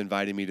stopped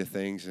inviting me to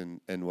things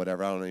and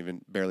whatever. I don't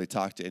even barely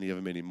talk to any of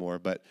them anymore.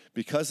 But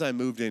because I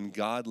moved in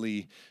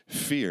godly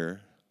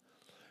fear,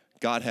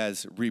 God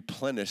has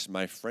replenished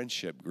my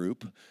friendship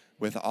group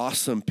with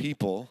awesome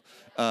people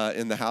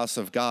in the house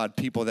of God,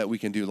 people that we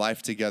can do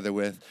life together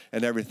with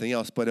and everything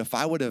else. But if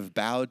I would have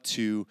bowed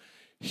to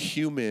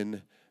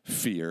human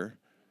fear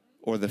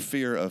or the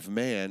fear of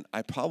man,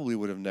 I probably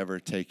would have never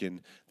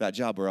taken that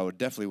job, or I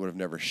definitely would have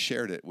never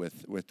shared it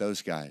with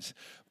those guys.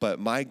 But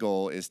my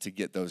goal is to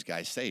get those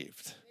guys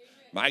saved.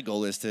 My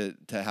goal is to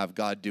have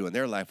God do in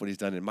their life what he's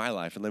done in my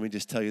life. And let me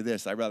just tell you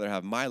this, I'd rather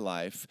have my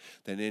life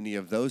than any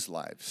of those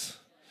lives.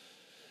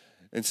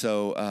 And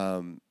so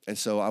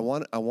I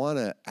want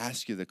to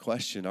ask you the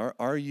question: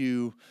 Are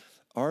you,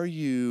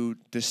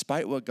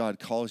 despite what God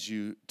calls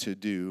you to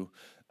do,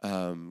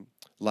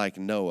 like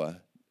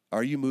Noah,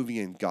 are you moving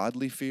in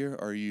godly fear,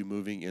 or are you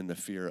moving in the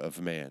fear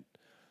of man?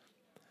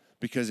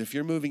 Because if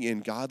you're moving in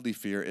godly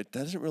fear, it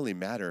doesn't really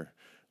matter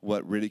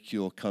what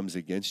ridicule comes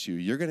against you.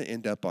 You're going to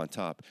end up on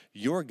top.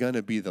 You're going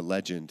to be the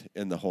legend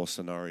in the whole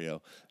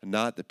scenario,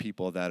 not the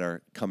people that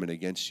are coming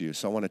against you.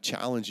 So I want to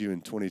challenge you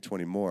in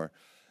 2020 more.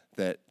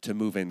 That to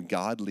move in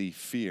godly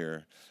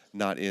fear,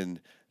 not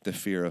in the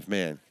fear of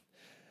man.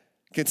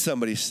 Can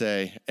somebody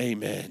say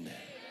amen?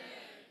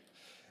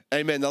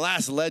 Amen. The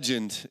last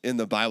legend in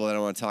the Bible that I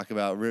want to talk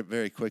about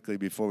very quickly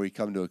before we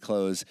come to a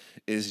close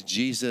is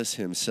Jesus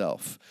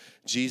himself.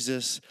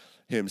 Jesus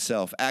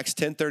himself. Acts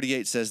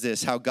 10:38 says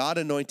this: how God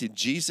anointed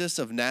Jesus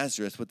of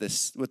Nazareth with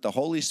the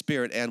Holy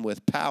Spirit and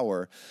with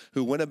power,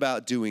 who went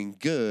about doing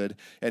good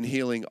and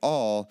healing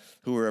all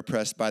who were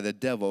oppressed by the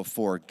devil,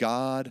 for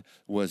God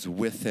was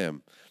with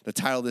him. The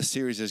title of this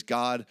series is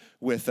God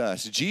with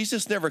Us.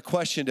 Jesus never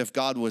questioned if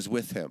God was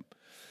with him.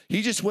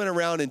 He just went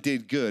around and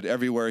did good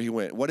everywhere he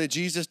went. What did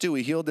Jesus do?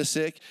 He healed the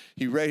sick.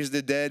 He raised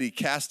the dead. He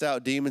cast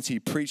out demons. He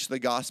preached the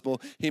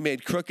gospel. He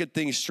made crooked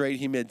things straight.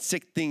 He made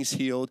sick things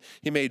healed.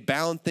 He made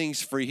bound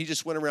things free. He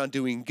just went around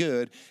doing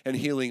good and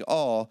healing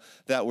all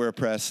that were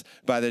oppressed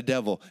by the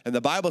devil. And the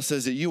Bible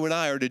says that you and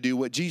I are to do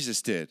what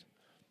Jesus did.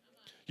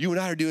 You and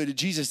I are doing what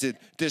Jesus did,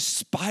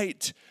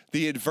 despite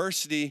the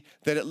adversity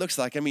that it looks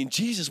like. I mean,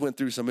 Jesus went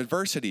through some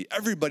adversity.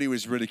 Everybody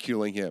was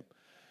ridiculing him.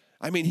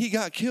 I mean, he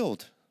got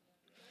killed.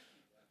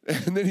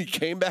 And then he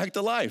came back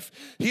to life.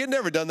 He had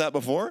never done that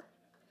before.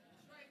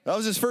 That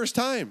was his first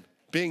time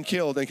being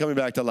killed and coming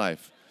back to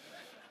life.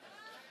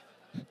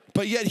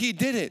 But yet he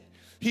did it.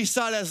 He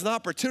saw it as an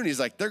opportunity. He's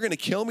like, they're going to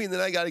kill me and then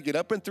I got to get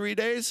up in 3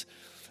 days?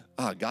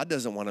 God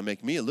doesn't want to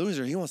make me a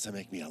loser. He wants to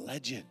make me a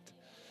legend.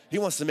 He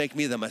wants to make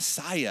me the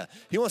Messiah.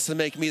 He wants to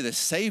make me the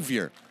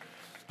Savior.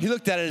 He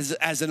looked at it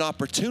as an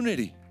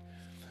opportunity.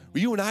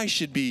 You and I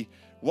should be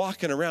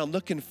walking around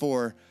looking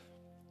for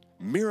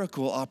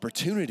miracle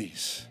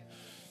opportunities.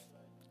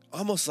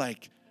 Almost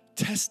like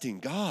testing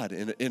God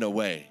in a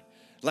way.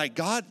 Like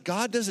God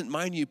doesn't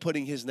mind you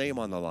putting his name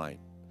on the line.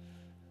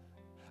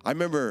 I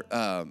remember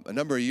a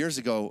number of years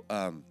ago,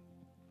 I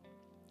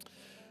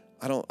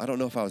don't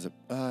know if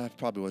I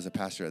probably was a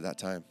pastor at that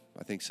time.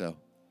 I think so.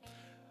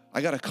 I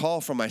got a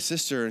call from my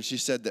sister and she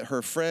said that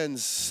her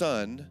friend's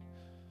son,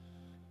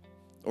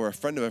 or a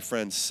friend of a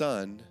friend's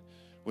son,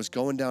 was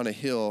going down a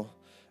hill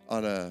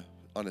on a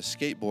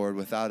skateboard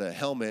without a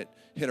helmet,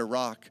 hit a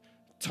rock,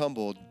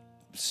 tumbled,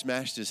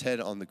 smashed his head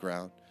on the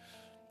ground,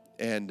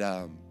 and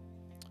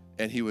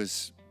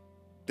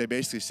they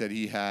basically said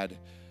he had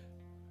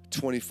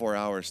 24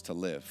 hours to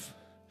live.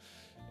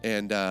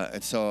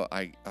 And so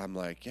I'm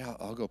like, yeah,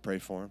 I'll go pray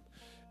for him.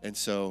 And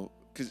so,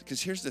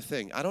 because here's the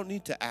thing. I don't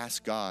need to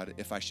ask God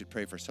if I should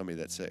pray for somebody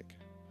that's sick.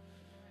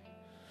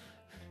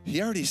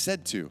 He already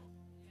said to.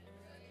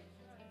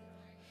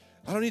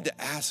 I don't need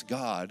to ask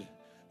God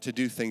to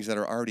do things that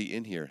are already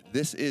in here.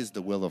 This is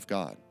the will of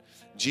God.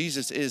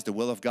 Jesus is the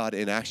will of God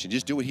in action.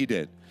 Just do what he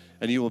did,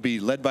 and you will be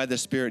led by the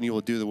Spirit, and you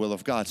will do the will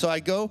of God. So I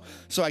go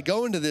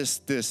into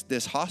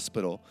this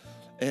hospital,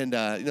 and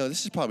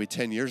this is probably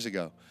 10 years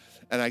ago.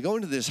 And I go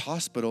into this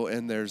hospital,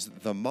 and there's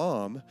the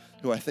mom,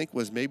 who I think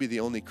was maybe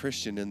the only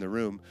Christian in the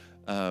room.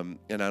 And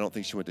I don't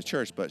think she went to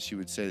church, but she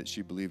would say that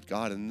she believed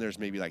God. And then there's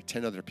maybe like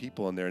 10 other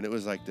people in there. And it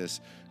was like this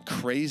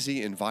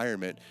crazy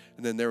environment.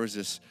 And then there was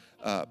this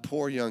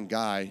poor young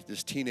guy,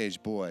 this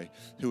teenage boy,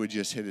 who had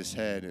just hit his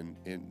head and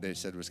they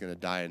said was going to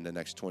die in the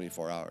next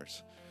 24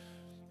 hours.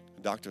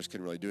 The doctors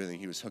couldn't really do anything.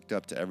 He was hooked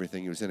up to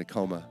everything. He was in a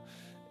coma.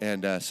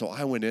 And so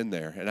I went in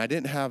there, and I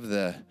didn't have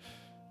the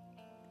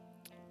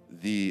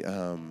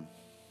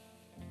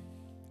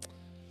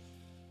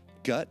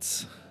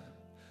guts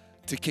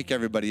to kick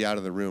everybody out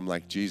of the room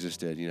like Jesus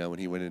did. When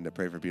he went in to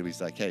pray for people,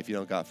 he's like, hey, if you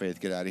don't got faith,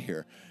 get out of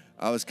here.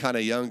 I was kind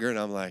of younger, and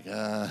I'm like,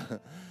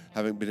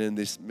 haven't been in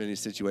this many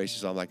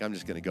situations, so I'm like, I'm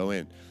just going to go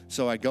in.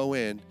 So I go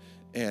in,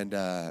 and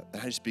I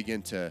just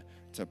begin to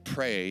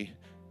pray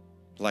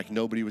like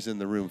nobody was in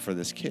the room for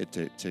this kid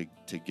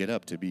to get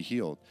up, to be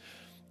healed.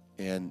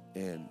 And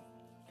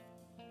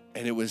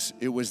it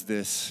was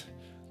this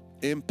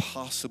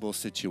impossible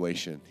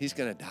situation. He's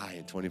going to die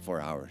in 24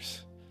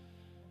 hours.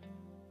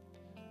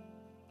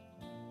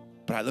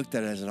 But I looked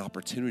at it as an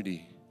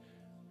opportunity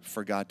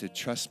for God to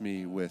trust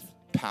me with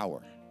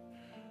power,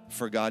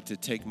 for God to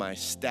take my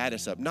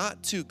status up,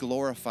 not to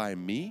glorify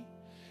me,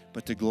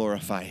 but to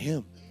glorify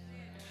him.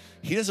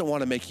 He doesn't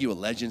want to make you a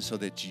legend so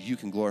that you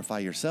can glorify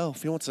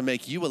yourself. He wants to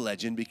make you a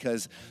legend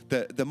because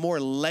the more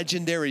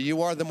legendary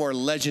you are, the more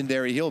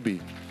legendary he'll be.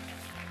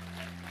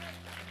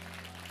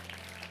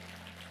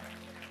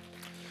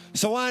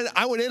 So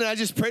I went in and I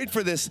just prayed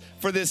for this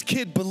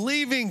kid,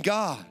 believing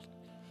God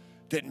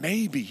that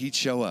maybe he'd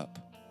show up.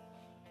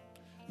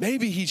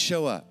 Maybe he'd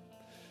show up.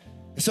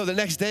 So the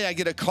next day I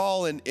get a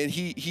call, and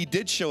he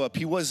did show up.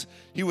 He was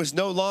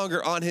no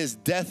longer on his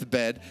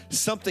deathbed.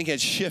 Something had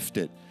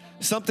shifted.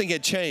 Something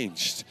had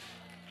changed.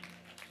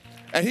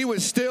 And he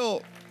was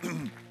still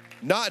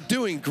not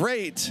doing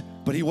great,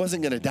 but he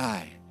wasn't going to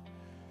die.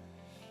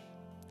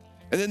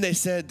 And then they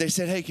said,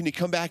 hey, can you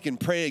come back and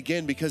pray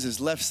again because his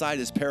left side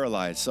is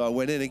paralyzed? So I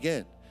went in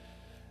again.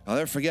 I'll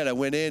never forget, I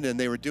went in and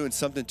they were doing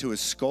something to his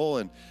skull,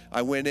 and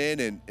I went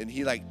in and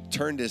he like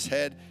turned his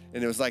head,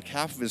 and it was like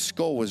half of his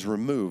skull was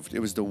removed. It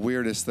was the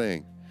weirdest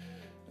thing.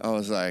 I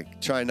was like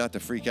trying not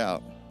to freak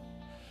out,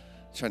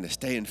 trying to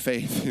stay in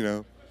faith,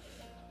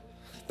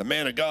 The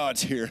man of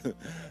God's here.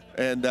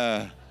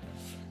 And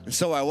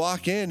so I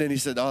walk in, and he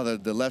said,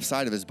 the left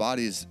side of his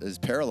body is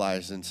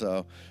paralyzed. And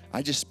so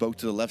I just spoke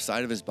to the left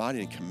side of his body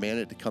and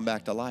commanded it to come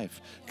back to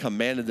life,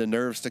 commanded the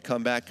nerves to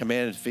come back,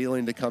 commanded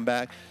feeling to come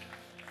back,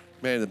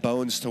 commanded the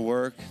bones to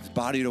work, his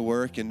body to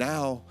work. And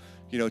now,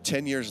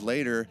 10 years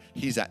later,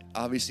 he's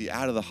obviously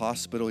out of the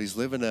hospital. He's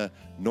living a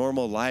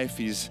normal life.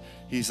 He's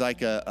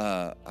like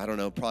I don't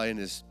know, probably in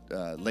his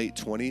late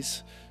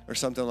 20s or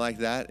something like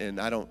that. And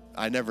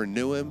I never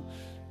knew him.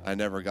 I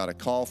never got a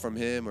call from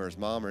him or his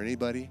mom or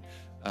anybody,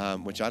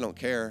 which I don't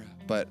care.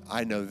 But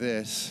I know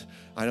this.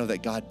 I know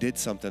that God did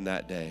something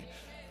that day.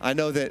 I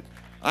know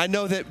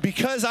that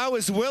because I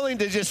was willing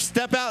to just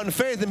step out in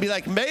faith and be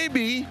like,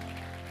 maybe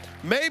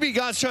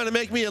God's trying to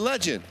make me a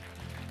legend.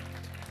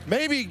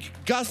 Maybe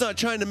God's not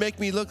trying to make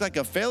me look like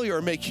a failure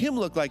or make him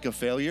look like a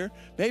failure.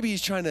 Maybe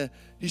he's trying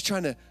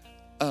to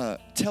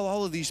tell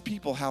all of these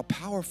people how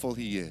powerful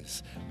he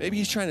is. Maybe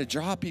he's trying to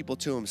draw people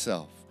to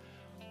himself.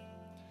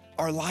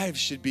 Our lives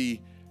should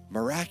be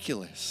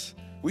miraculous.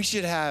 We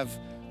should have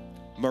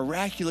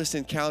miraculous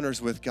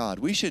encounters with God.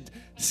 We should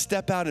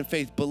step out in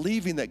faith,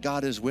 believing that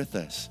God is with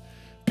us.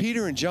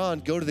 Peter and John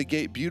go to the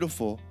gate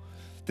beautiful.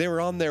 They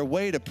were on their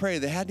way to pray.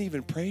 They hadn't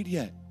even prayed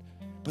yet,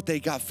 but they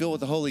got filled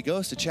with the Holy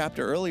Ghost a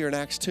chapter earlier in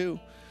Acts 2.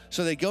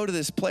 So they go to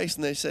this place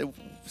and they say,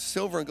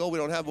 silver and gold we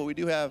don't have, but we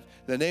do have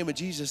in the name of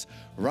Jesus,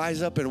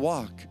 rise up and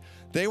walk.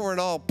 They weren't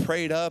all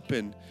prayed up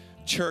and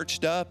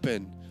churched up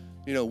and,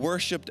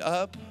 worshiped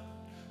up,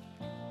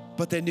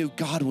 but they knew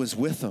God was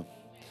with them.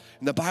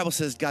 And the Bible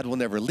says God will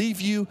never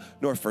leave you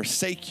nor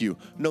forsake you.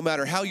 No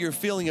matter how you're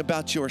feeling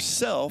about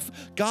yourself,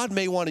 God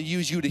may want to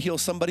use you to heal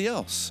somebody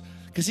else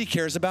because he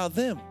cares about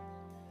them.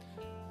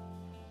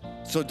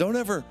 So don't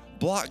ever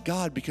block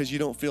God because you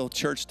don't feel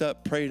churched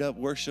up, prayed up,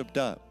 worshiped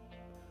up.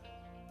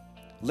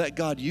 Let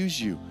God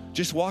use you.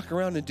 Just walk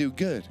around and do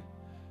good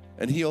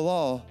and heal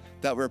all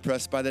that were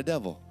oppressed by the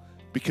devil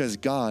because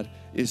God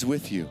is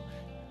with you.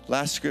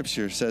 Last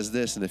scripture says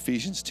this in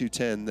Ephesians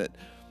 2:10 that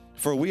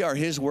for we are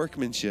his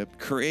workmanship,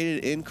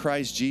 created in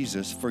Christ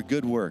Jesus for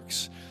good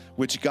works,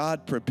 which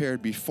God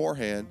prepared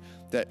beforehand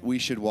that we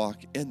should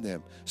walk in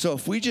them. So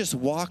if we just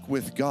walk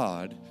with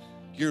God,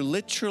 you're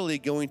literally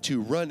going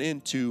to run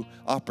into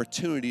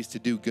opportunities to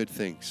do good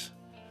things.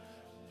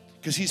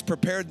 because he's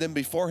prepared them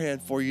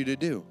beforehand for you to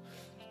do.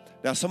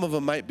 Now, some of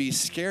them might be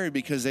scary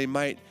because they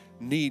might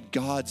need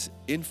God's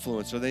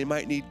influence or they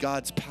might need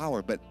God's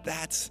power, but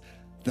that's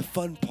the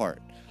fun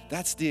part.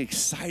 That's the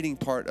exciting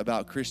part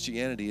about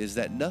Christianity, is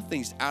that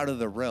nothing's out of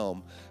the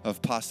realm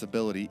of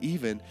possibility,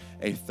 even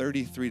a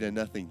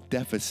 33-0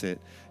 deficit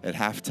at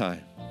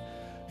halftime.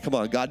 Come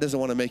on, God doesn't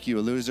want to make you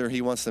a loser.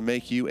 He wants to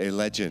make you a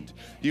legend.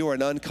 You are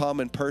an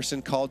uncommon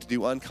person called to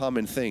do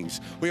uncommon things.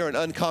 We are an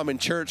uncommon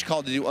church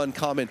called to do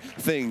uncommon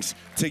things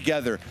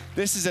together.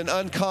 This is an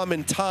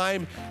uncommon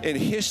time in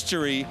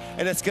history,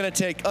 and it's going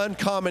to take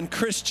uncommon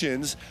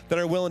Christians that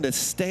are willing to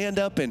stand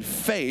up in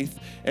faith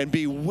and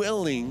be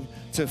willing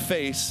to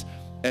face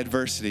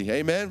adversity.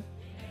 Amen?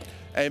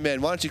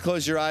 Amen. Why don't you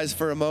close your eyes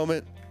for a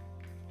moment?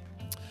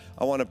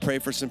 I want to pray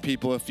for some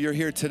people. If you're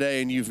here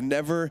today and you've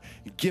never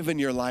given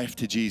your life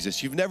to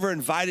Jesus, you've never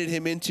invited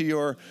him into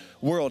your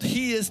world,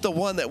 he is the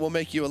one that will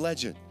make you a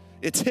legend.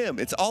 It's him.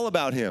 It's all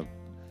about him.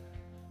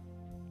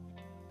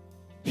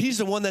 He's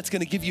the one that's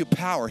going to give you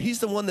power. He's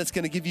the one that's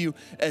going to give you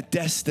a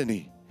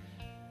destiny.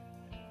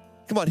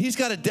 Come on, he's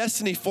got a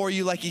destiny for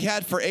you like he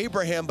had for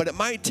Abraham, but it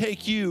might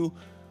take you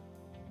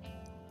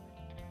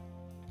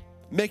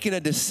making a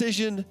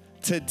decision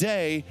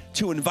today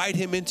to invite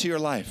him into your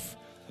life,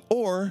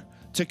 or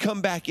to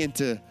come back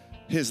into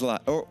his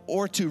life,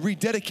 or to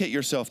rededicate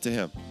yourself to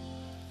him.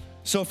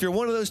 So if you're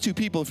one of those two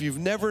people, if you've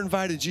never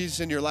invited Jesus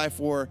in your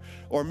life, or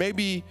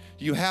maybe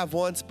you have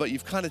once, but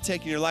you've kind of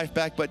taken your life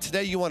back, but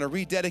today you want to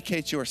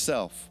rededicate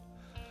yourself.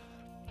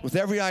 With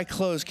every eye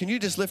closed, can you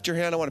just lift your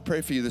hand? I want to pray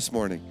for you this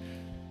morning.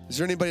 Is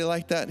there anybody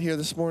like that here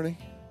this morning?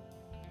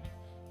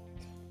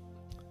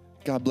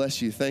 God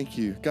bless you. Thank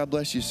you. God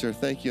bless you, sir.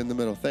 Thank you in the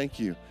middle. Thank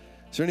you.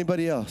 Is there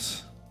anybody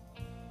else?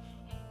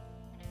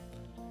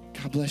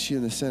 God bless you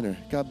in the center.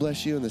 God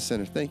bless you in the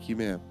center. Thank you,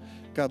 ma'am.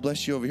 God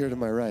bless you over here to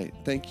my right.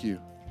 Thank you.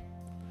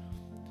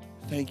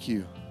 Thank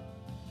you.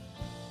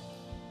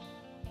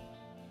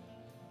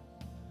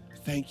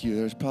 Thank you.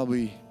 There's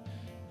probably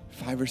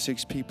 5 or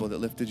 6 people that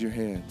lifted your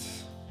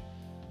hands.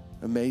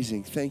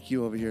 Amazing. Thank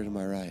you over here to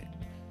my right.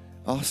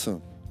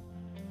 Awesome.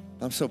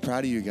 I'm so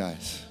proud of you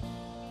guys.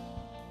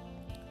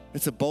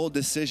 It's a bold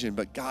decision,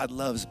 but God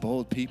loves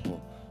bold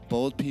people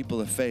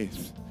of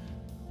faith.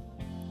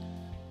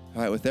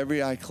 All right, with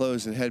every eye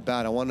closed and head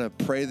bowed, I want to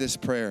pray this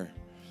prayer.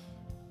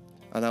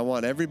 And I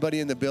want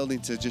everybody in the building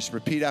to just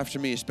repeat after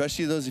me,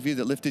 especially those of you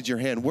that lifted your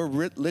hand. We're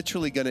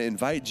literally going to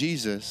invite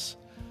Jesus,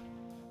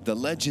 the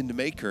legend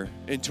maker,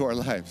 into our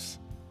lives.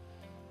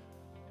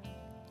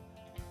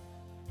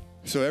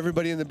 So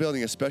everybody in the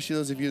building, especially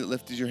those of you that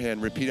lifted your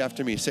hand, repeat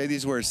after me. Say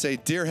these words. Say,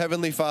 "Dear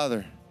Heavenly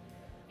Father,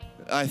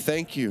 I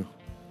thank you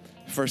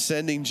for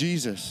sending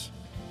Jesus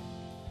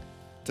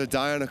to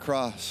die on a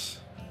cross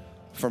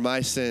for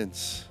my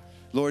sins.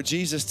 Lord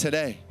Jesus,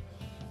 today,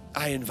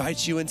 I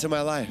invite you into my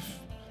life.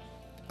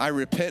 I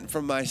repent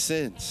from my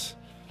sins,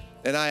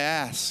 and I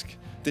ask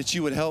that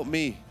you would help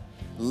me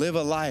live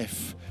a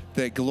life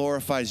that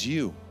glorifies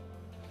you.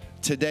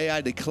 Today, I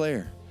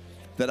declare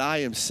that I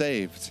am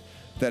saved,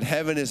 that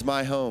heaven is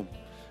my home,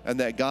 and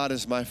that God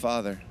is my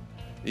Father.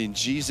 In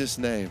Jesus'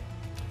 name,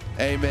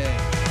 amen."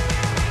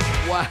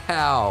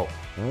 Wow,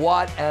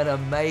 what an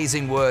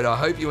amazing word. I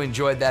hope you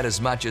enjoyed that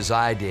as much as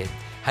I did.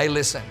 Hey,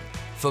 listen,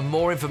 for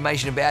more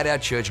information about our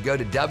church, go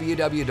to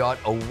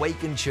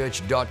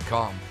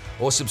www.awakenchurch.com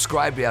or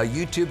subscribe to our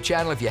YouTube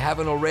channel if you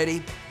haven't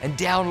already, and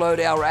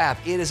download our app.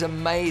 It is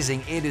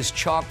amazing. It is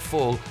chock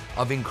full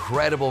of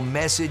incredible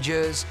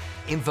messages,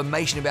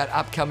 information about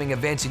upcoming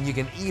events, and you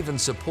can even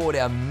support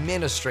our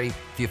ministry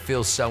if you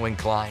feel so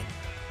inclined.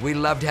 We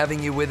loved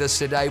having you with us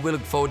today. We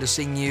look forward to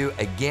seeing you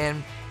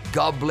again.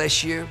 God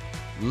bless you.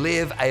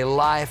 Live a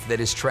life that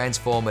is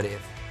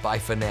transformative. Bye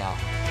for now.